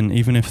about. And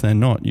even if they're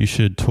not, you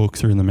should talk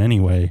through them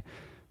anyway.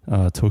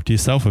 Talk to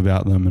yourself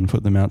about them and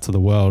put them out to the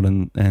world.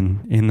 And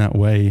in that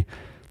way,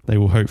 they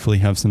will hopefully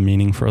have some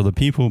meaning for other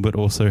people, but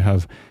also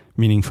have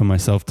meaning for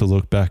myself to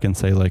look back and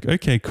say like,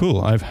 okay, cool.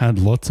 I've had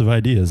lots of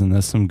ideas and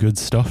there's some good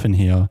stuff in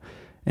here.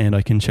 And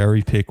I can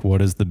cherry pick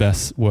what is the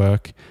best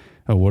work,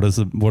 or what are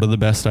the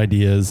best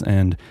ideas,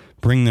 and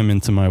bring them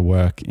into my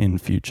work in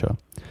future.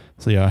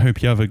 So yeah, I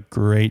hope you have a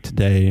great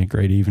day,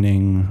 great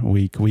evening,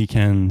 week,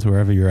 weekend,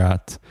 wherever you're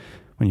at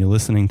when you're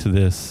listening to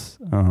this.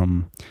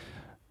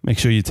 Make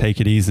sure you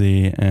take it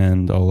easy,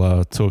 and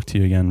I'll talk to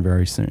you again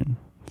very soon.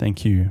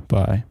 Thank you.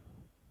 Bye.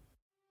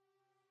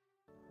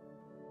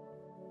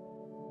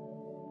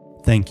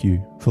 Thank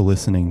you for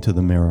listening to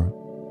The Mirror.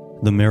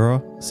 The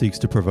Mirror seeks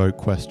to provoke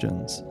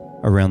questions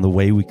around the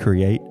way we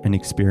create and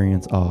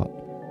experience art,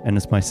 and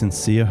it's my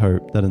sincere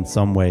hope that in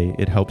some way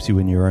it helps you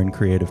in your own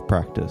creative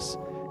practice,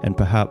 and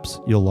perhaps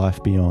your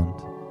life beyond.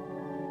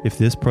 If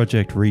this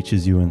project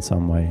reaches you in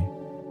some way,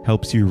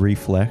 helps you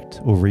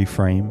reflect or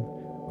reframe,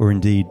 or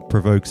indeed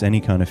provokes any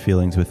kind of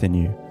feelings within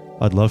you,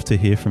 I'd love to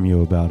hear from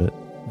you about it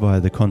via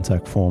the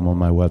contact form on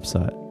my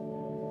website.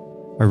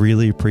 I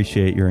really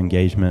appreciate your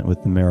engagement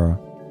with The Mirror.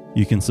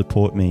 You can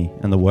support me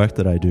and the work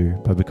that I do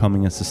by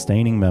becoming a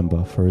sustaining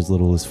member for as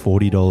little as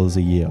 $40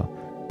 a year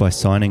by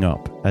signing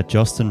up at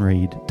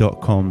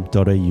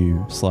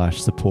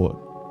justinreed.com.au/support.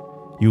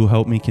 You will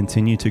help me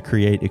continue to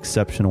create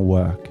exceptional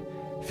work,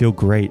 feel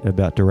great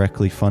about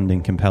directly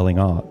funding compelling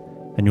art,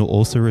 and you'll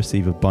also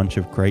receive a bunch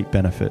of great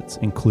benefits,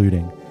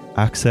 including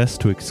access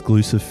to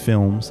exclusive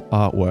films,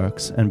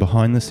 artworks, and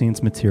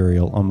behind-the-scenes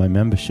material on my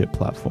membership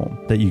platform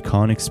that you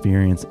can't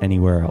experience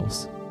anywhere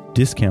else,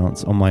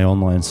 discounts on my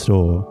online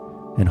store,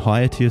 and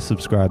higher tier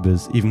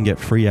subscribers even get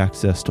free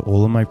access to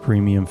all of my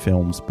premium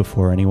films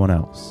before anyone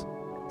else.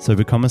 So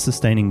become a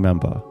sustaining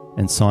member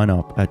and sign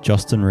up at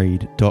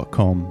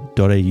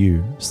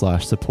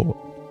justinreed.com.au/support.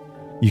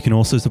 You can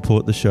also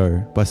support the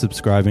show by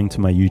subscribing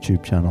to my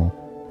YouTube channel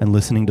and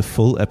listening to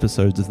full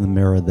episodes of The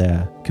Mirror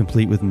there,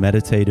 complete with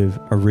meditative,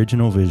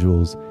 original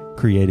visuals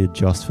created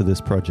just for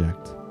this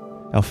project.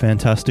 Our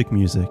fantastic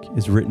music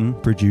is written,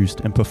 produced,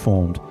 and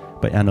performed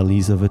by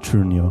Annalisa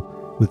Vitrugno,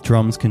 with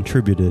drums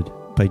contributed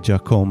by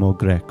Giacomo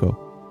Greco.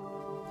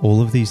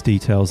 All of these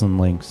details and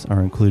links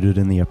are included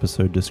in the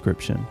episode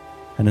description.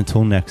 And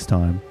until next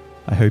time,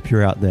 I hope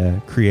you're out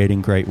there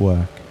creating great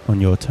work on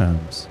your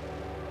terms.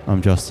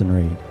 I'm Justin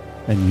Reed,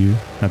 and you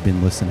have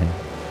been listening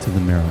to The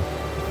Mirror.